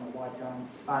based on a wide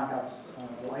bandgap's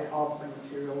light harvesting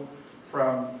material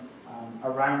from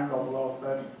around or below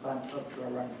 30% up to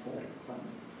around 40%.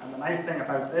 And the nice thing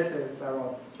about this is there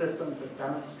are systems that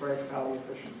demonstrate fairly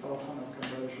efficient photon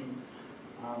upconversion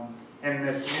in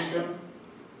this region,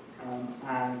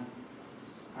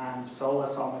 and solar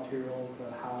cell materials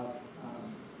that have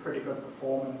pretty good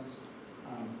performance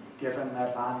given their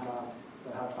bandgap,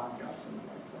 that have bandgaps in the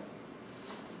right place.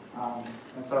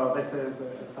 And so this is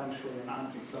essentially an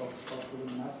anti-Stokes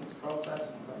photoluminescence process,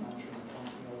 and as I mentioned,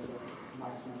 the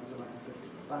maximum is around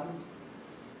 50%.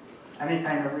 Any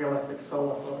kind of realistic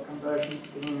solar photocon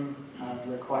scheme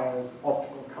requires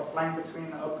optical coupling between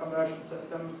the upconversion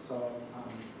system. So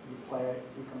you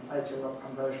can place your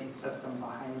upconversion system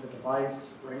behind the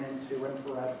device, bring in 2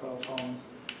 infrared photons,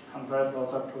 convert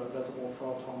those up to a visible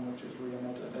photon, which is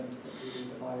re-emitted into the PD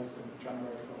device and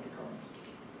generate photocurrent.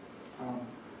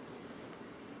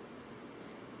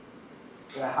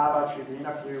 There have actually been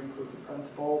a few proof of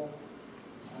principle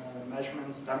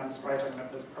measurements demonstrating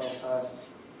that this process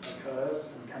occurs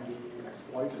and can be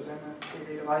exploited in PD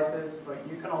devices, but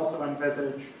you can also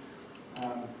envisage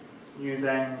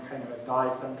using kind of a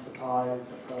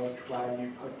dye-sensitized approach where you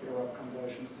put your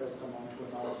upconversion system onto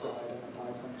an outside in a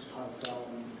dye-sensitized cell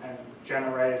and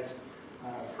generate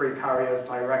free carriers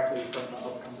directly from the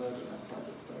upconverted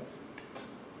excited state.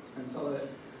 And so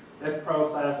this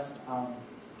process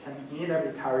can either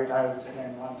be carried out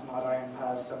in lanthanide ion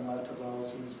pairs similar to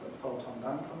those used for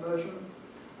photon conversion.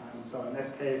 So in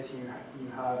this case, you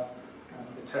have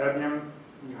the terbium,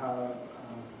 you have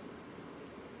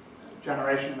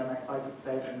generation in an excited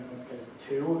state, and in this case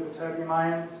 2 terbium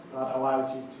ions. That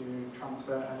allows you to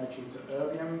transfer energy to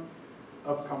erbium,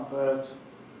 upconvert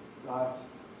that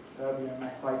erbium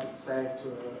excited state to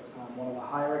one of the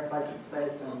higher excited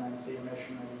states, and then see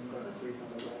emission in the green or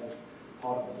the red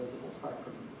part of the visible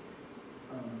spectrum.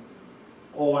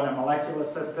 Or in a molecular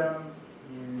system,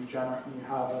 you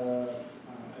have a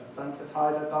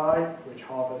sensitizer dye, which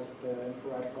harvests the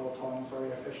infrared photons very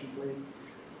efficiently.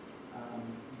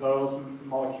 Those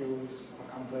molecules are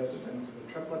converted into the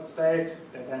triplet state.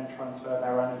 They then transfer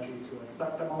their energy to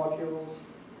acceptor molecules.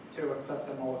 2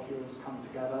 acceptor molecules come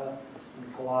together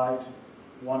and collide.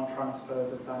 One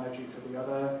transfers its energy to the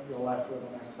other. You're left with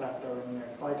an acceptor in the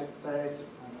excited state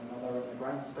and another in the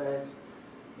ground state.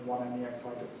 The one in the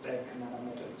excited state can then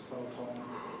emit its photon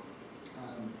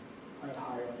at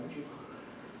higher energy.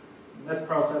 This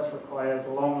process requires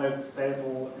long-lived,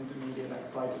 stable, intermediate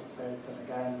excited states, and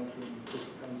again, with the proof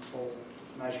of principle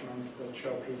measurements that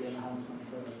show PD enhancement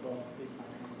for both of these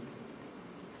mechanisms.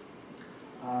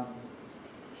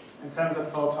 In terms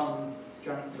of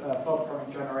photocurrent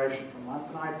generation from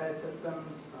lanthanide-based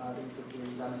systems, these have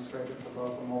been demonstrated for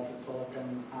both amorphous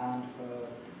silicon and for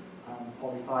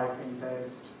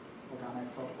polythiophene-based organic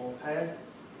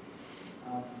photovoltaics.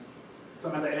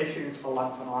 some of the issues for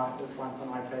this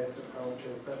lanthanide-based approach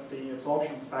is that the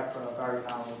absorption spectra are very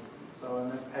narrow. So in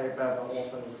this paper, the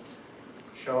authors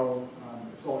show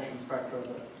absorption spectra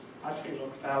that actually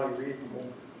look fairly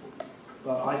reasonable.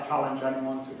 But I challenge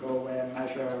anyone to go away and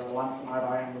measure a lanthanide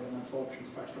ion with an absorption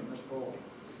spectrum this broad.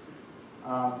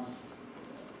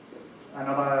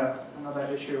 Another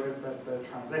issue is that the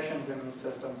transitions in these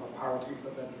systems are parity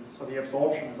forbidden. So the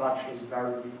absorption is actually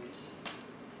very weak.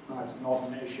 It's not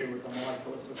an issue with the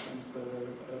molecular systems. The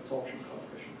absorption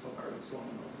coefficients are very strong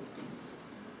in those systems.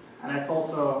 And it's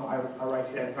also, I write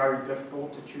here, very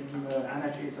difficult to tune the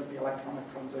energies of the electronic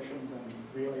transitions, and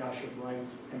really I should write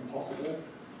impossible.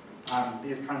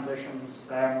 These transitions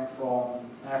stem from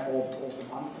F orbitals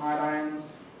and lanthanide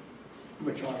ions,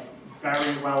 which are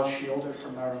very well shielded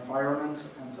from their environment,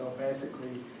 and so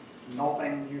basically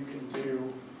nothing you can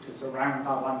do to surround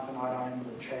that lanthanide ion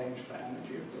will change the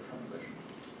energy of the transition.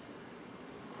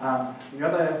 The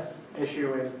other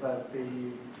issue is that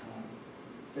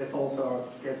this also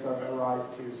gives a rise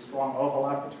to strong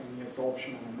overlap between the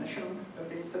absorption and emission of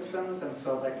these systems, and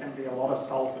so there can be a lot of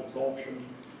self-absorption,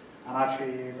 and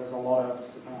actually there's a lot of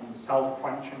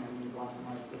self-quenching in these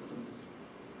lanthanide systems.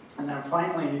 And then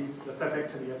finally,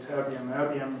 specific to the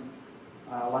ytterbium-erbium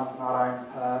lanthanide ion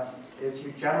pair, is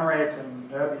you generate an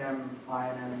erbium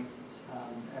ion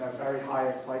in a very high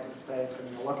excited state,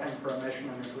 and you're looking for emission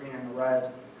in the green and the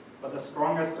red. But the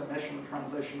strongest emission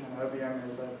transition in erbium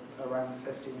is at around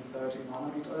 15-30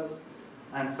 nanometers.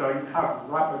 And so you have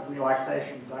rapid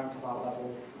relaxation down to that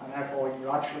level, and therefore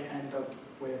you actually end up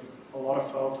with a lot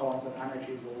of photons at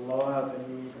energies lower than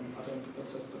you even put into the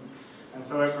system. And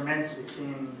so it remains to be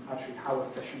seen actually how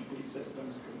efficient these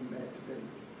systems can be made to be.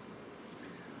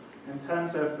 In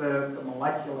terms of the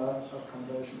molecular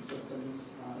conversion systems,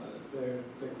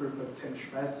 the group of Tim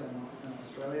Schmidt in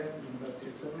Australia, University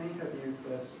of Sydney, have used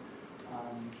this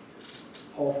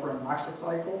porphyrin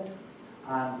macrocycle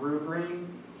and rubrene,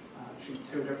 actually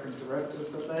two different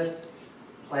derivatives of this,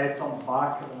 placed on the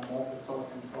back of an amorphous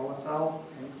silicon solar cell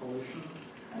in solution,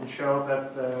 and show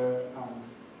that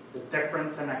the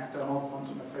difference in external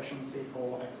quantum efficiency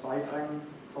for exciting,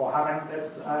 for having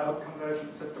this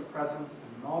upconversion system present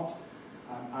and not,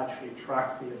 actually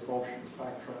tracks the absorption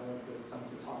spectra of the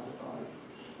sensitizer dye.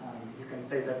 You can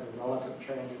see that the relative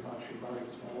change is actually very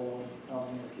small,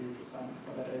 only a few percent,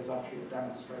 but it is actually a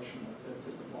demonstration that this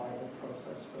is a viable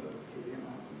process for helium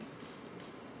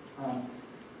enhancement.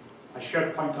 I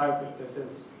should point out that this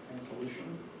is in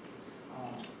solution.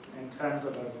 In terms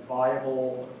of a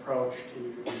viable approach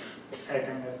to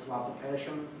taking this to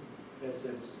application, this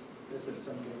is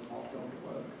simply not going to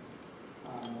work.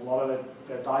 A lot of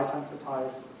the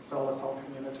dye-sensitized solar cell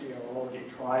community are already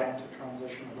trying to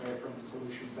transition away from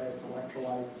solution-based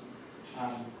electrolytes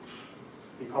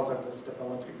because of the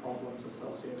stability problems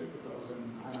associated with those, and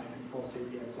I can foresee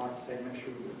the exact same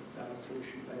issue with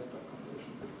solution-based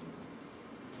conversion systems.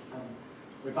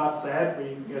 With that said,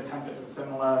 we attempted a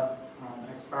similar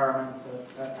experiment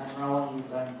at NREL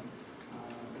using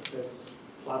this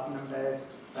platinum-based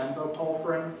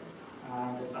benzopolphyrin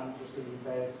and this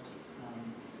anthracene-based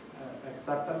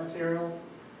acceptor material.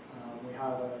 We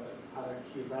had a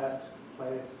cuvette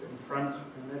placed in front,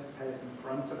 in this case in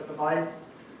front of the device,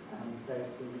 and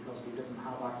basically because we didn't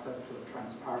have access to a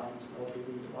transparent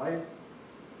OPV device.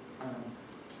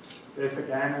 This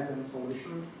again is in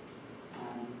solution,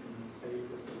 and you can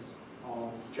see this is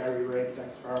our jerry-rigged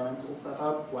experimental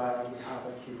setup where we have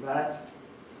a cuvette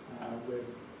with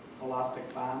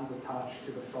elastic bands attached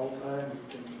to the filter,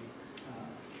 and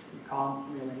you can't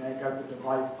really make out the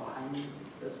device behind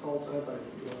this filter, but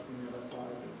if you look from the other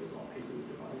side, this is our PD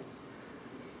device.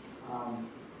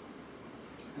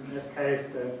 In this case,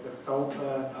 the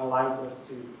filter allows us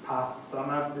to pass some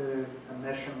of the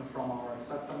emission from our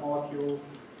acceptor molecule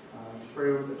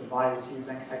through the device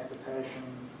using excitation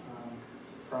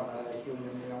from a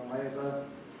helium-neon laser,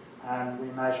 and we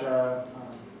measure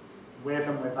with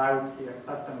and without the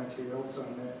acceptor material. So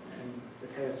in the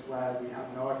case where we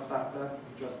have no acceptor,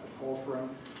 just the porphyrin,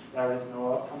 there is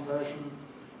no upconversion.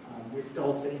 We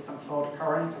still see some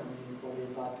photocurrent, and we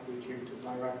believe that to be due to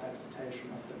direct excitation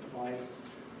of the device.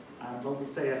 But we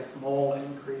see a small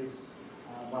increase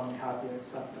when we have the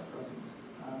acceptor present.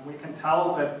 We can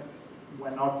tell that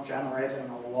we're not generating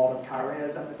a lot of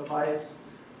carriers in the device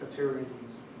for two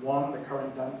reasons. One, the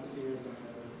current density is in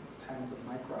the tens of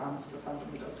microamps per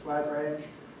centimeter squared range,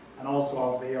 and also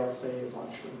our VOC is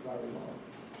actually very low.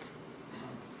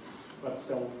 But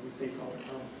still, we see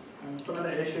photocurrent. And some of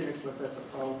the issues with this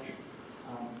approach,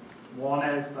 one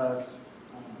is that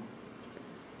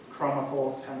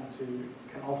chromophores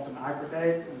can often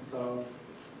aggregate, and so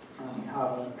We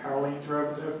have a Caroline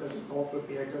derivative that we thought would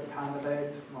be a good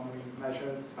candidate when we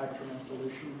measured spectrum in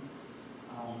solution.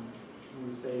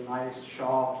 We see nice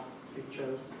sharp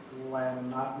features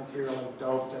when that material is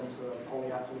doped into a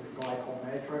polyethylene glycol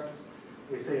matrix.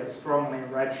 We see a strongly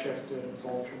redshifted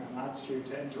absorption, and that's due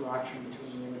to interaction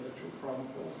between the individual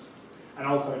chromophores. And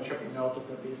also it should be noted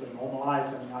that these are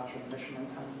normalized and the actual emission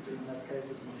intensity in this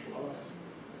case is much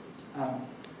lower.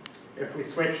 If we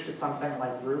switch to something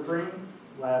like rubrene,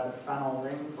 where the phenyl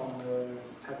rings on the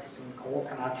tetracene core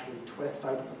can actually twist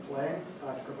out of the plane,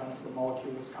 that prevents the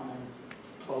molecules coming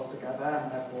close together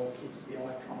and therefore keeps the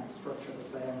electronic structure the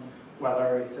same,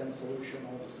 whether it's in solution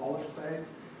or the solid state.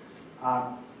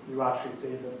 You actually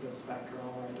see that the spectra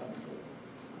are identical.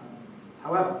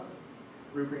 However,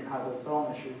 rubrene has its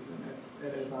own issues, and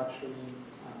it is actually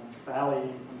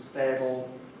fairly unstable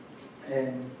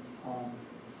in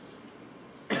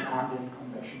ambient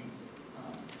conditions.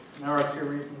 There are two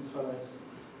reasons for this.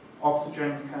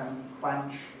 Oxygen can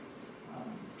quench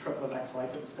triplet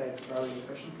excited states very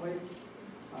efficiently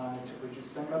to produce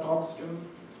singlet oxygen.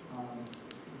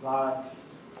 That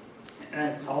in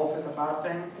itself is a bad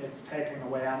thing. It's taking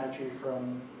away energy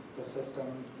from the system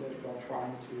that you're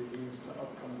trying to use to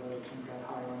upconvert and get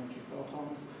higher energy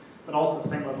photons. But also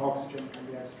singlet oxygen can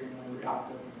be extremely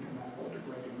reactive and can therefore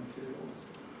degrade your materials.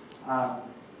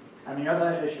 And the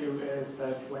other issue is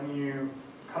that when you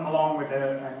come along with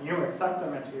a new acceptor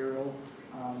material,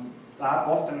 that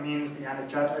often means the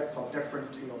energetics are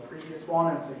different to your previous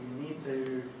one, and so you need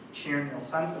to tune your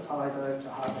sensitizer to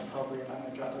have appropriate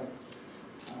energetics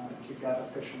to get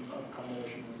efficient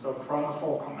upconversion. So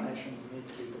chromophore combinations need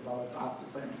to be developed at the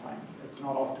same time. It's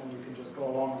not often you can just go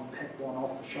along and pick one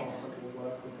off the shelf that will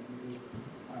work with a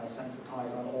new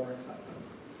sensitizer or acceptor.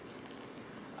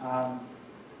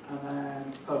 And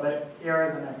then, so here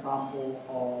is an example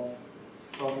of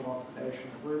photooxidation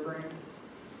of rubrene.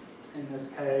 In this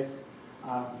case,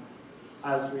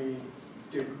 as we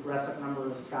do progressive number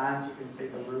of scans, you can see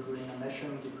the rubrene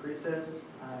emission decreases,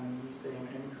 and you see an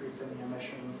increase in the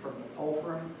emission from the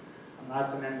pulverin, and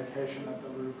that's an indication that the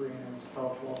rubrene is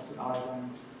photooxidizing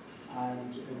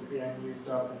and is being used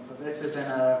up. And so this is in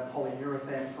a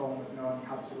polyurethane film with no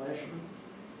encapsulation.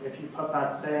 If you put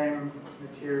that same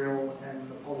material in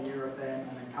the polyurethane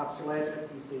and encapsulate it,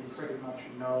 you see pretty much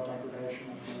no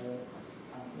degradation in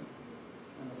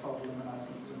the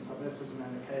photoluminescence. And so this is an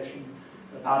indication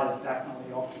that that is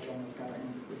definitely oxygen that's getting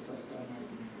into the system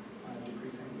and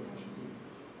decreasing the efficiency.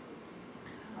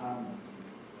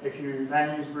 If you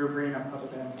then use rubrene and put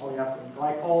it in polyethylene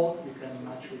glycol, you can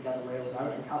actually get away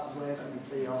without encapsulate, and you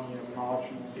see only a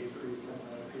marginal decrease in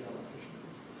the PL efficiency.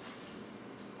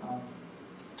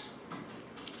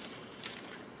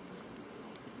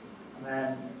 And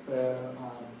then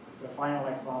the final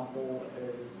example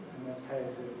is, in this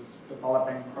case, is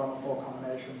developing chromophore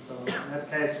combinations. So in this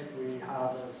case, we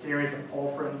have a series of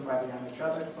porphyrins where the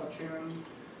energetics are tuned.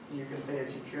 And you can see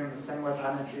as you tune the singlet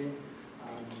energy,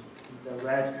 the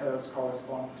red curves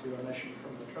correspond to emission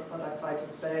from the triplet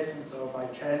excited state. And so by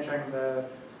changing the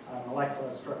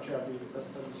molecular structure of these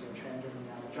systems, you're changing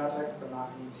the energetics, and that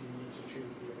means you need to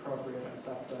choose the appropriate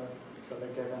acceptor for the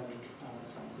given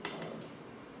sensitizer.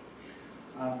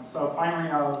 So finally,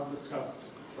 I'll discuss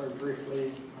very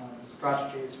briefly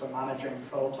strategies for managing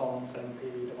photons in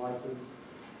PD devices.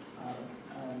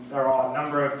 And there are a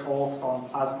number of talks on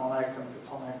plasmonic and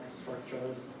photonic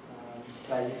structures,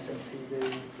 their use in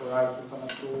PD throughout the summer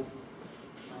school.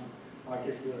 I'll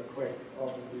give you a quick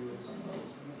overview of some of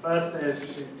those. The first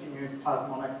is to use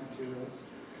plasmonic materials.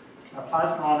 Now,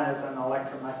 plasmon is an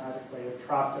electromagnetic wave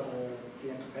trapped at the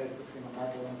interface between a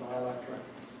metal and dielectric.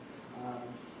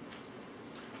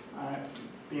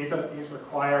 These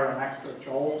require an extra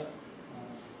jolt,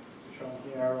 shown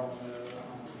here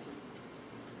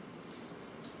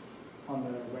on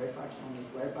this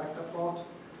wave vector plot.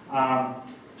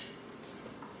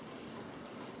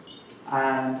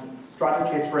 And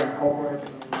strategies for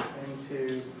incorporating these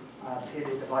into PD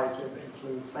devices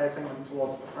include placing them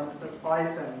towards the front of the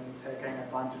device and taking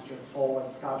advantage of forward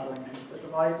scattering into the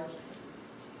device,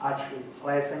 actually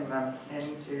placing them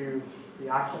into the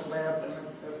active layer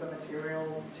of the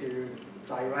material to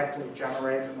directly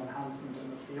generate an enhancement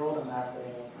in the field and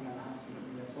therefore an enhancement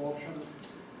in the absorption.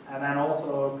 And then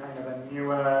also kind of a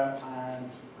newer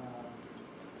and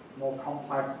more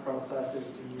complex process is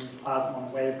to use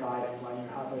plasmon waveguiding, where you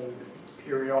have a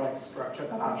periodic structure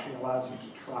that actually allows you to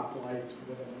trap light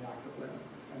within the active layer.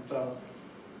 And so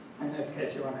in this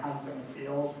case you're enhancing the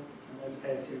field. In this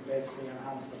case you basically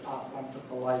enhance the path length of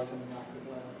the light in the active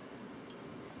layer.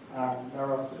 There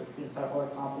have been several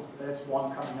examples of this,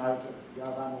 one coming out of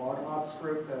Yavan Wardenart's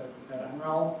group at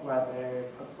NREL, where they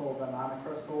put silver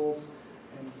nanocrystals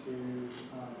into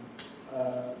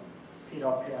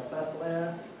PSS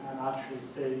layer and actually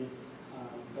see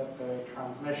that the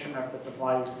transmission of the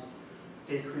device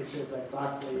decreases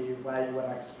exactly where you would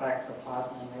expect the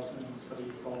plasma resonance for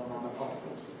these solar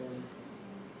nanoparticles to be.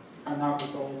 And that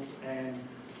results in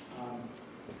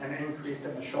an increase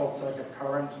in the short circuit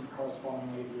current and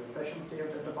correspondingly the efficiency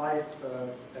of the device for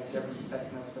a given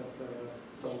thickness of the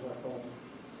silver film.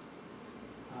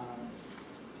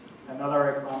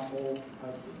 Another example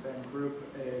of the same group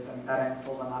is embedding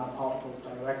silver nanoparticles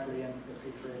directly into the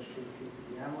P3H2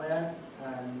 PCBM layer.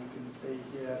 And you can see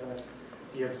here that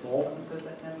the absorbances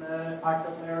in the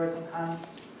active layer is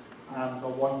enhanced. The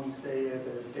one you see is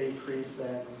a decrease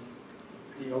in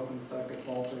the open circuit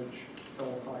voltage,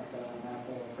 fill factor, and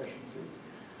therefore efficiency.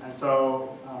 And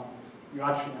so you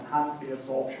actually enhance the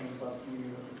absorption, but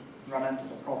you run into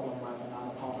the problem where the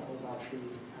nanoparticles actually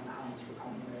enhance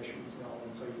recombination as well.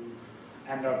 And so you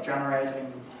end up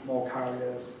generating more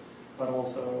carriers, but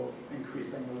also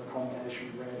increasing the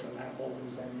recombination rate and therefore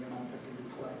losing the amount that can be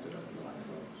collected at the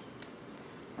electrodes.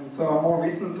 And so a more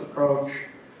recent approach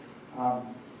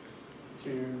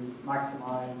to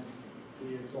maximize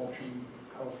the absorption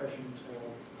coefficient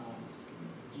or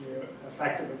the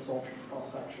effective absorption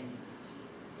cross-section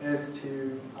is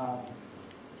to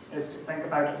think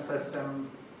about a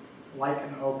system like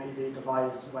an OPV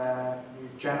device where you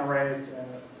generate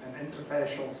an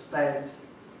interfacial state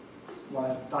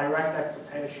where direct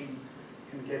excitation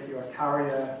can give you a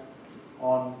carrier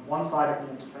on one side of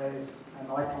the interface, an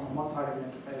electron on one side of the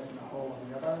interface and a hole on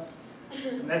the other.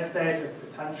 And this state is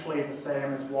potentially the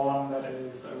same as one that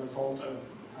is a result of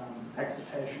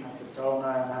excitation at the donor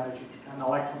and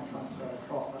electron transfer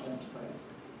across that interface.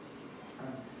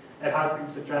 It has been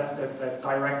suggested that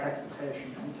direct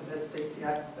excitation into this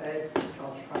CTX state, this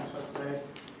charge transfer state,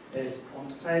 is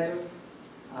quantitative,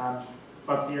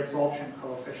 but the absorption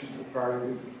coefficient is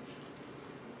very weak.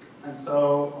 And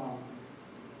so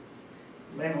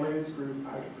Lin Liu's group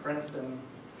out of Princeton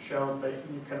showed that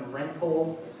you can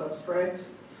wrinkle a substrate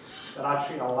that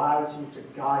actually allows you to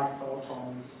guide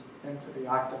photons into the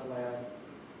active layer,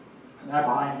 and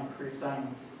thereby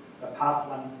increasing the path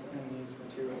length in these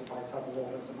materials by several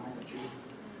orders of magnitude.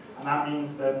 And that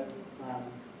means that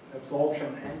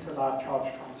absorption into that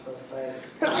charge transfer state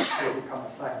can actually become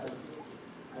effective.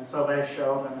 And so they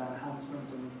showed an enhancement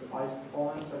in device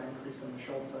performance, an increase in the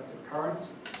short circuit current,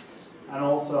 and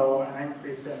also an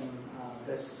increase in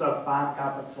this sub-band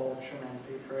gap absorption in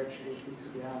P3H2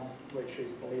 PCBM, which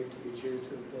is believed to be due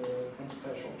to the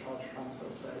interfacial charge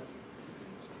transfer state.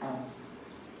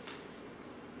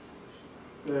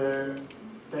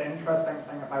 The interesting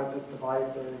thing about this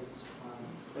device is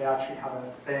they actually have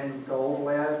a thin gold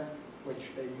layer which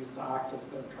they use to act as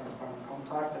the transparent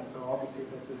contact, and so obviously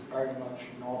this is very much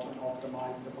not an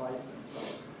optimized device, and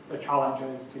so the challenge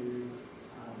is to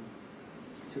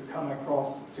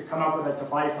come up with a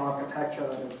device architecture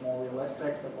that is more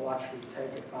realistic, that will actually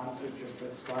take advantage of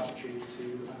this strategy to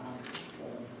enhance the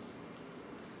performance.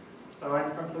 So in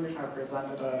conclusion, I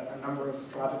presented a number of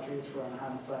strategies for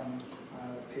enhancing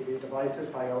PV devices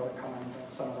by overcoming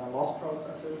some of their loss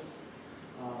processes.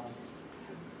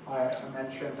 I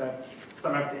mentioned that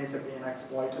some of these have been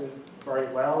exploited very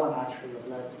well and actually have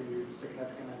led to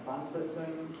significant advances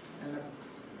in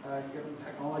a given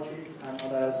technology, and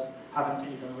others haven't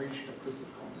even reached the proof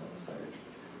of concept stage.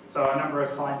 So a number of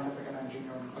scientific and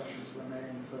engineering questions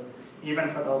remain even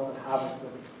for those that have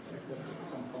exhibited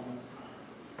some promise.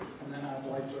 And then I'd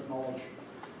like to acknowledge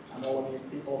all of these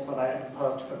people for their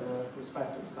input for the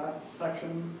respective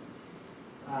sections.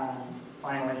 And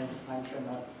finally, mention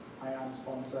that I am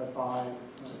sponsored by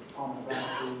the Department of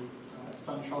Energy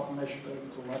Sunshot Initiative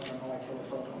to work on molecular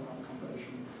photon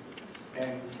conversion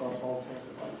in photovoltaic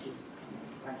devices.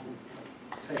 Thank you.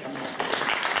 Take a minute.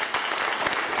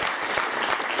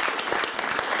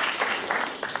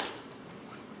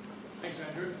 Thanks,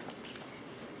 Andrew.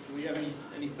 Do we have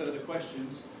any further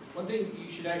questions? One thing you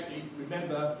should actually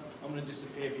remember, I'm going to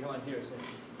disappear behind here a second.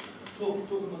 Talk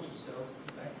amongst yourselves.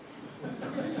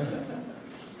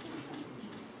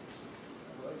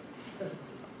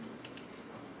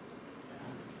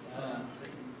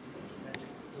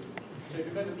 So if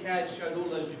you remember, Kaz showed all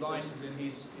those devices in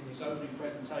his opening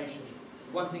presentation.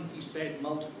 One thing he said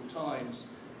multiple times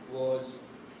was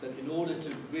that in order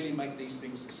to really make these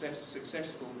things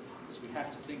successful, is we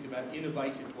have to think about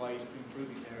innovative ways of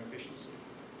improving their efficiency.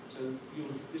 So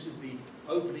this is the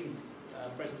opening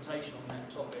presentation on that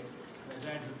topic. And as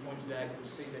Andrew pointed out, you'll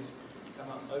see this come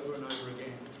up over and over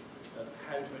again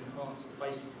how to enhance the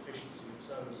basic efficiency of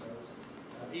solar cells.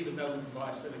 Even though we can buy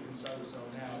a silicon solar cell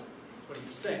now at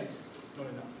 20%, it's not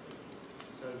enough.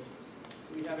 So,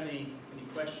 do we have any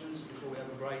questions before we have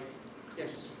a break?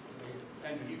 Yes,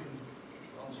 Andrew, you can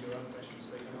answer your own questions.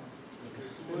 They come up.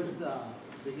 Towards the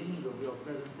beginning of your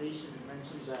presentation, you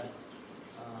mentioned that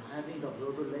having the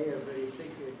absorber layer very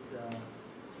thick, it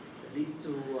leads to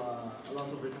a lot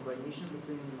of recombination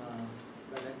between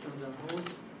the electrons and holes.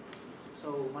 So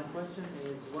my question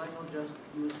is, why not just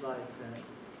use like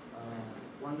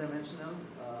one-dimensional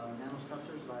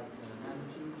nanostructures like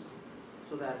nanotubes,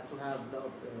 so that to have the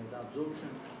absorption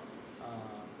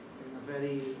in a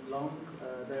very long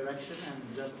direction and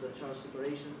just the charge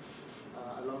separation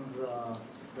along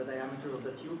the diameter of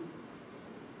the tube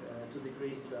to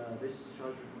decrease this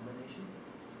charge recombination?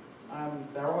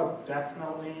 There are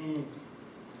definitely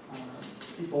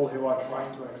people who are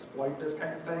trying to exploit this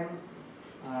kind of thing,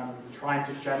 trying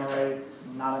to generate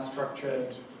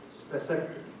nanostructured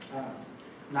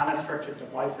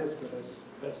devices with a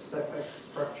specific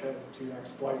structure to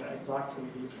exploit exactly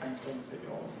these kind of things that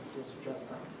you're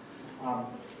suggesting.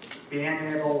 Being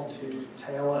able to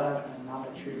tailor a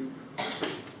nanotube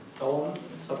film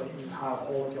so that you have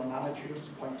all of your nanotubes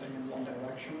pointing in one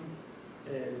direction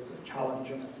is a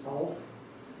challenge in itself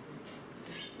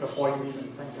before you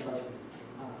even think about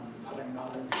putting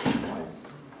that into the device.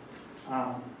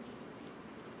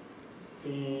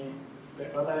 The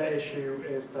other issue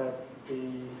is that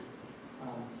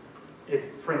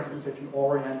for instance, if you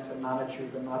orient a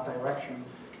nanotube in that direction,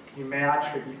 you may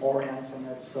actually be orienting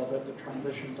it so that the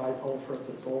transition dipole for its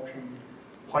absorption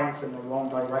points in the wrong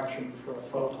direction for a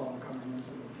photon coming into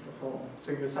the film.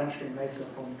 So you essentially make the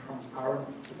film transparent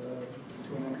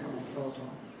to an incoming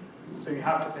photon. So you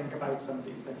have to think about some of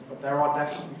these things, but there are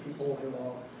definitely people who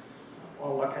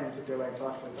are looking to do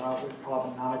exactly that with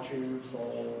carbon nanotubes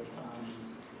or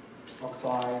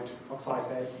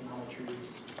oxide-based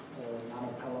nanotubes or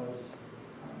nanopillars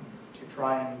to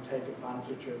try and take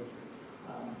advantage of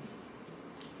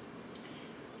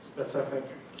specific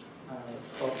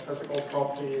physical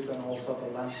properties and also the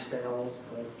length scales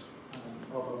that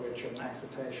over which an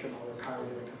excitation or a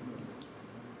carrier can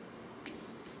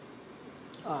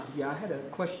move. Yeah, I had a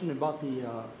question about the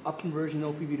upconversion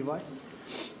OPV devices.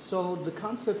 So the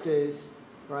concept is,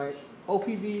 right,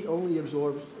 OPV only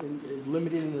absorbs and is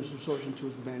limited in its absorption to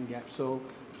its band gap. So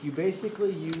you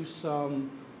basically use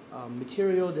some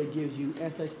material that gives you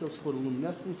anti-Stokes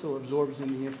photoluminescence, so absorbs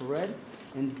in the infrared,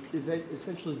 and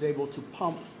essentially is able to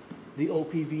pump the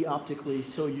OPV optically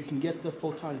so you can get the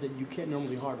photons that you can't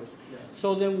normally harvest. Yes.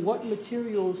 So then what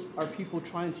materials are people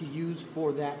trying to use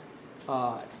for that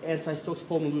anti-Stokes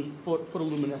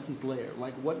photoluminescence layer?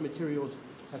 Like what materials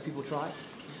have people tried?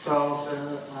 So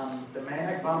the main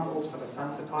examples for the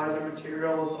sensitizer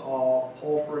materials are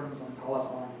porphyrins and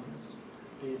phthalocyanines.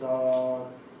 These are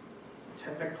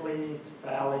typically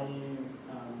fairly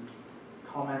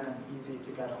common and easy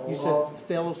to get hold You of. said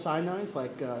phthalocyanines,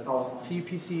 like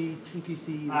CPC, TPC?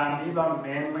 These are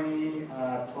mainly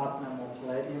platinum or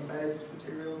palladium-based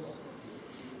materials.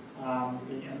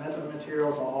 The emitter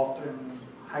materials are often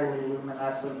highly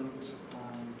luminescent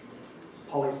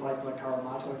polycyclic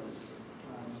aromatics,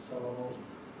 so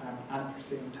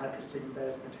anthracene,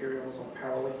 tetrazene-based materials or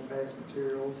perylene-based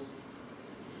materials.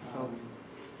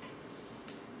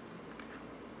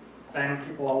 Then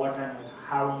people are looking at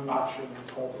how you actually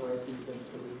incorporate these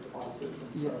into devices,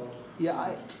 and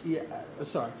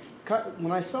sorry.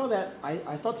 When I saw that,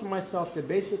 I thought to myself that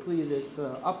basically this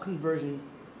upconversion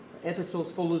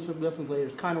anti-Stokes photoluminescence layer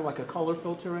is kind of like a color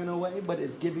filter in a way, but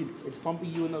it's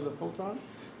pumping you another photon.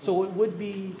 So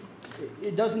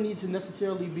it doesn't need to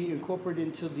necessarily be incorporated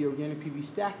into the organic PV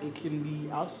stack. It can be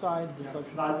outside the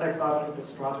substrate. That's exactly the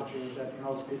strategy that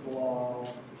most people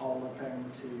are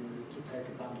looking to take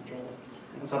advantage of.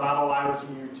 And so that allows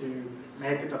you to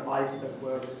make a device that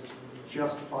works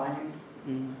just fine,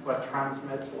 but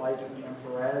transmits light in the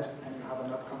infrared, and you have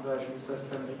an upconversion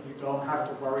system that you don't have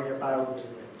to worry about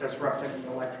disrupting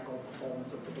the electrical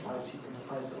performance of the device. You can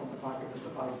place it on the back of the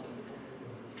device and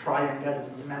try and get as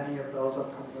many of those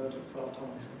upconverted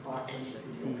photons back into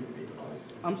your PV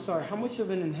device. I'm sorry, how much of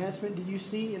an enhancement did you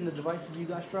see in the devices you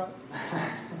guys tried?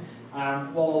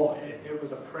 Well, it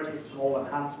was a pretty small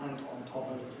enhancement on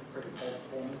top of pretty poor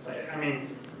performance. I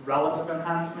mean, relative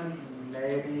enhancement,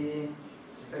 maybe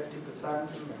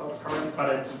 50% in the photocurrent, but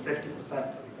it's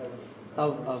 50%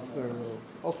 of very little.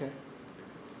 Okay.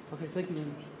 Okay, thank you very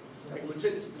much. Okay, we'll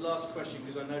take this as the last question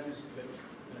because I noticed that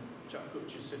Chuck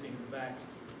Kutcher's sitting in the back,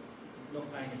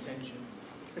 not paying attention.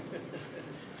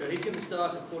 So he's going to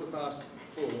start at 4:15,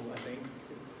 I think.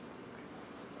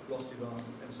 loss demand.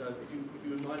 And so if you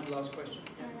would mind the last question.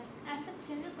 I have a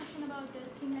general question about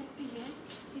singlet fusion,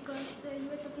 because you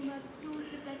were talking about two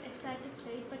triplet excited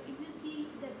state, but if you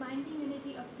see the binding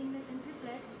energy of singlet and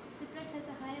triplet, triplet has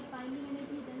a higher binding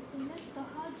energy than singlet, so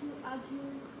how do you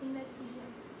argue singlet fusion?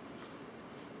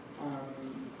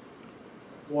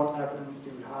 What evidence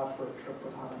do you have for a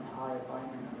triplet having a higher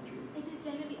binding energy? It is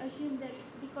generally assumed that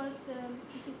because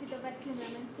if you see the vacuum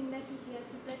element, singlet is here,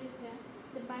 triplet is here,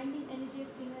 the binding energy of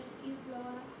singlet is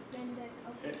lower than that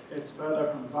of It's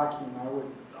further from vacuum. I would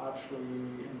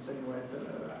actually insinuate that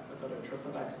a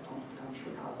triplet exciton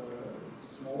potentially has a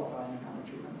smaller binding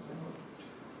energy than a singlet.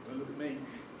 Don't look at me.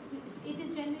 It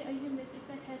is generally assumed that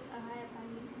triplet has a higher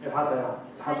binding. It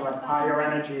has a higher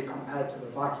energy compared to the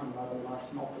vacuum level.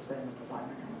 That's not the same as the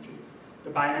binding energy.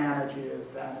 The binding energy is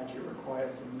the energy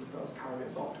required to move those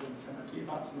carriers off to infinity.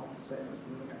 That's not the same as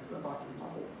moving it to the vacuum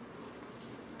level.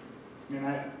 I mean,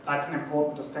 that's an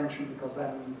important distinction, because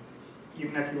then,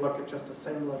 even if you look at just a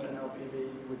singlet in OPV,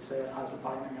 you would say it has a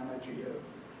binding energy of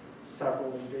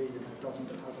several EV, and it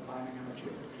doesn't. It has a binding energy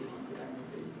of a few hundred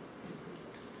MeV.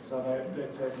 So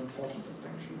it's an important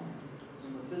distinction.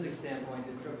 From a physics standpoint,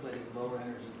 the triplet is lower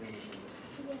energy than the singlet.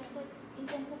 Yeah, but in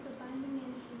terms of the binding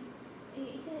energy,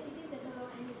 it is at a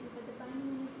lower energy, but the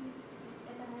binding energy is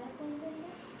at a higher point than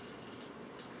that.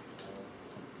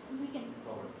 We can.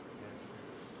 Lower, yes.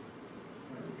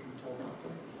 We can talk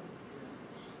after.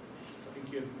 I think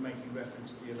you're making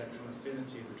reference to the electron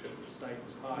affinity of the triplet state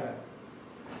is higher,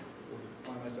 or the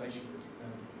ionization.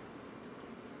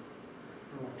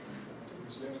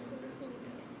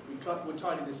 We're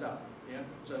tidying this up, yeah,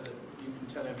 so that you can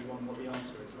tell everyone what the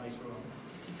answer is later on.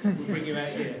 We'll bring you out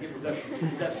here.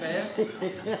 Is that fair?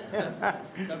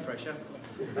 No pressure.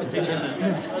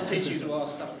 I'll teach you to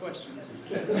ask tough questions.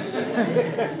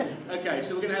 Okay,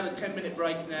 so we're going to have a 10-minute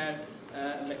break now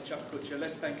and let Chuck Kutcher.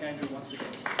 Let's thank Andrew once again.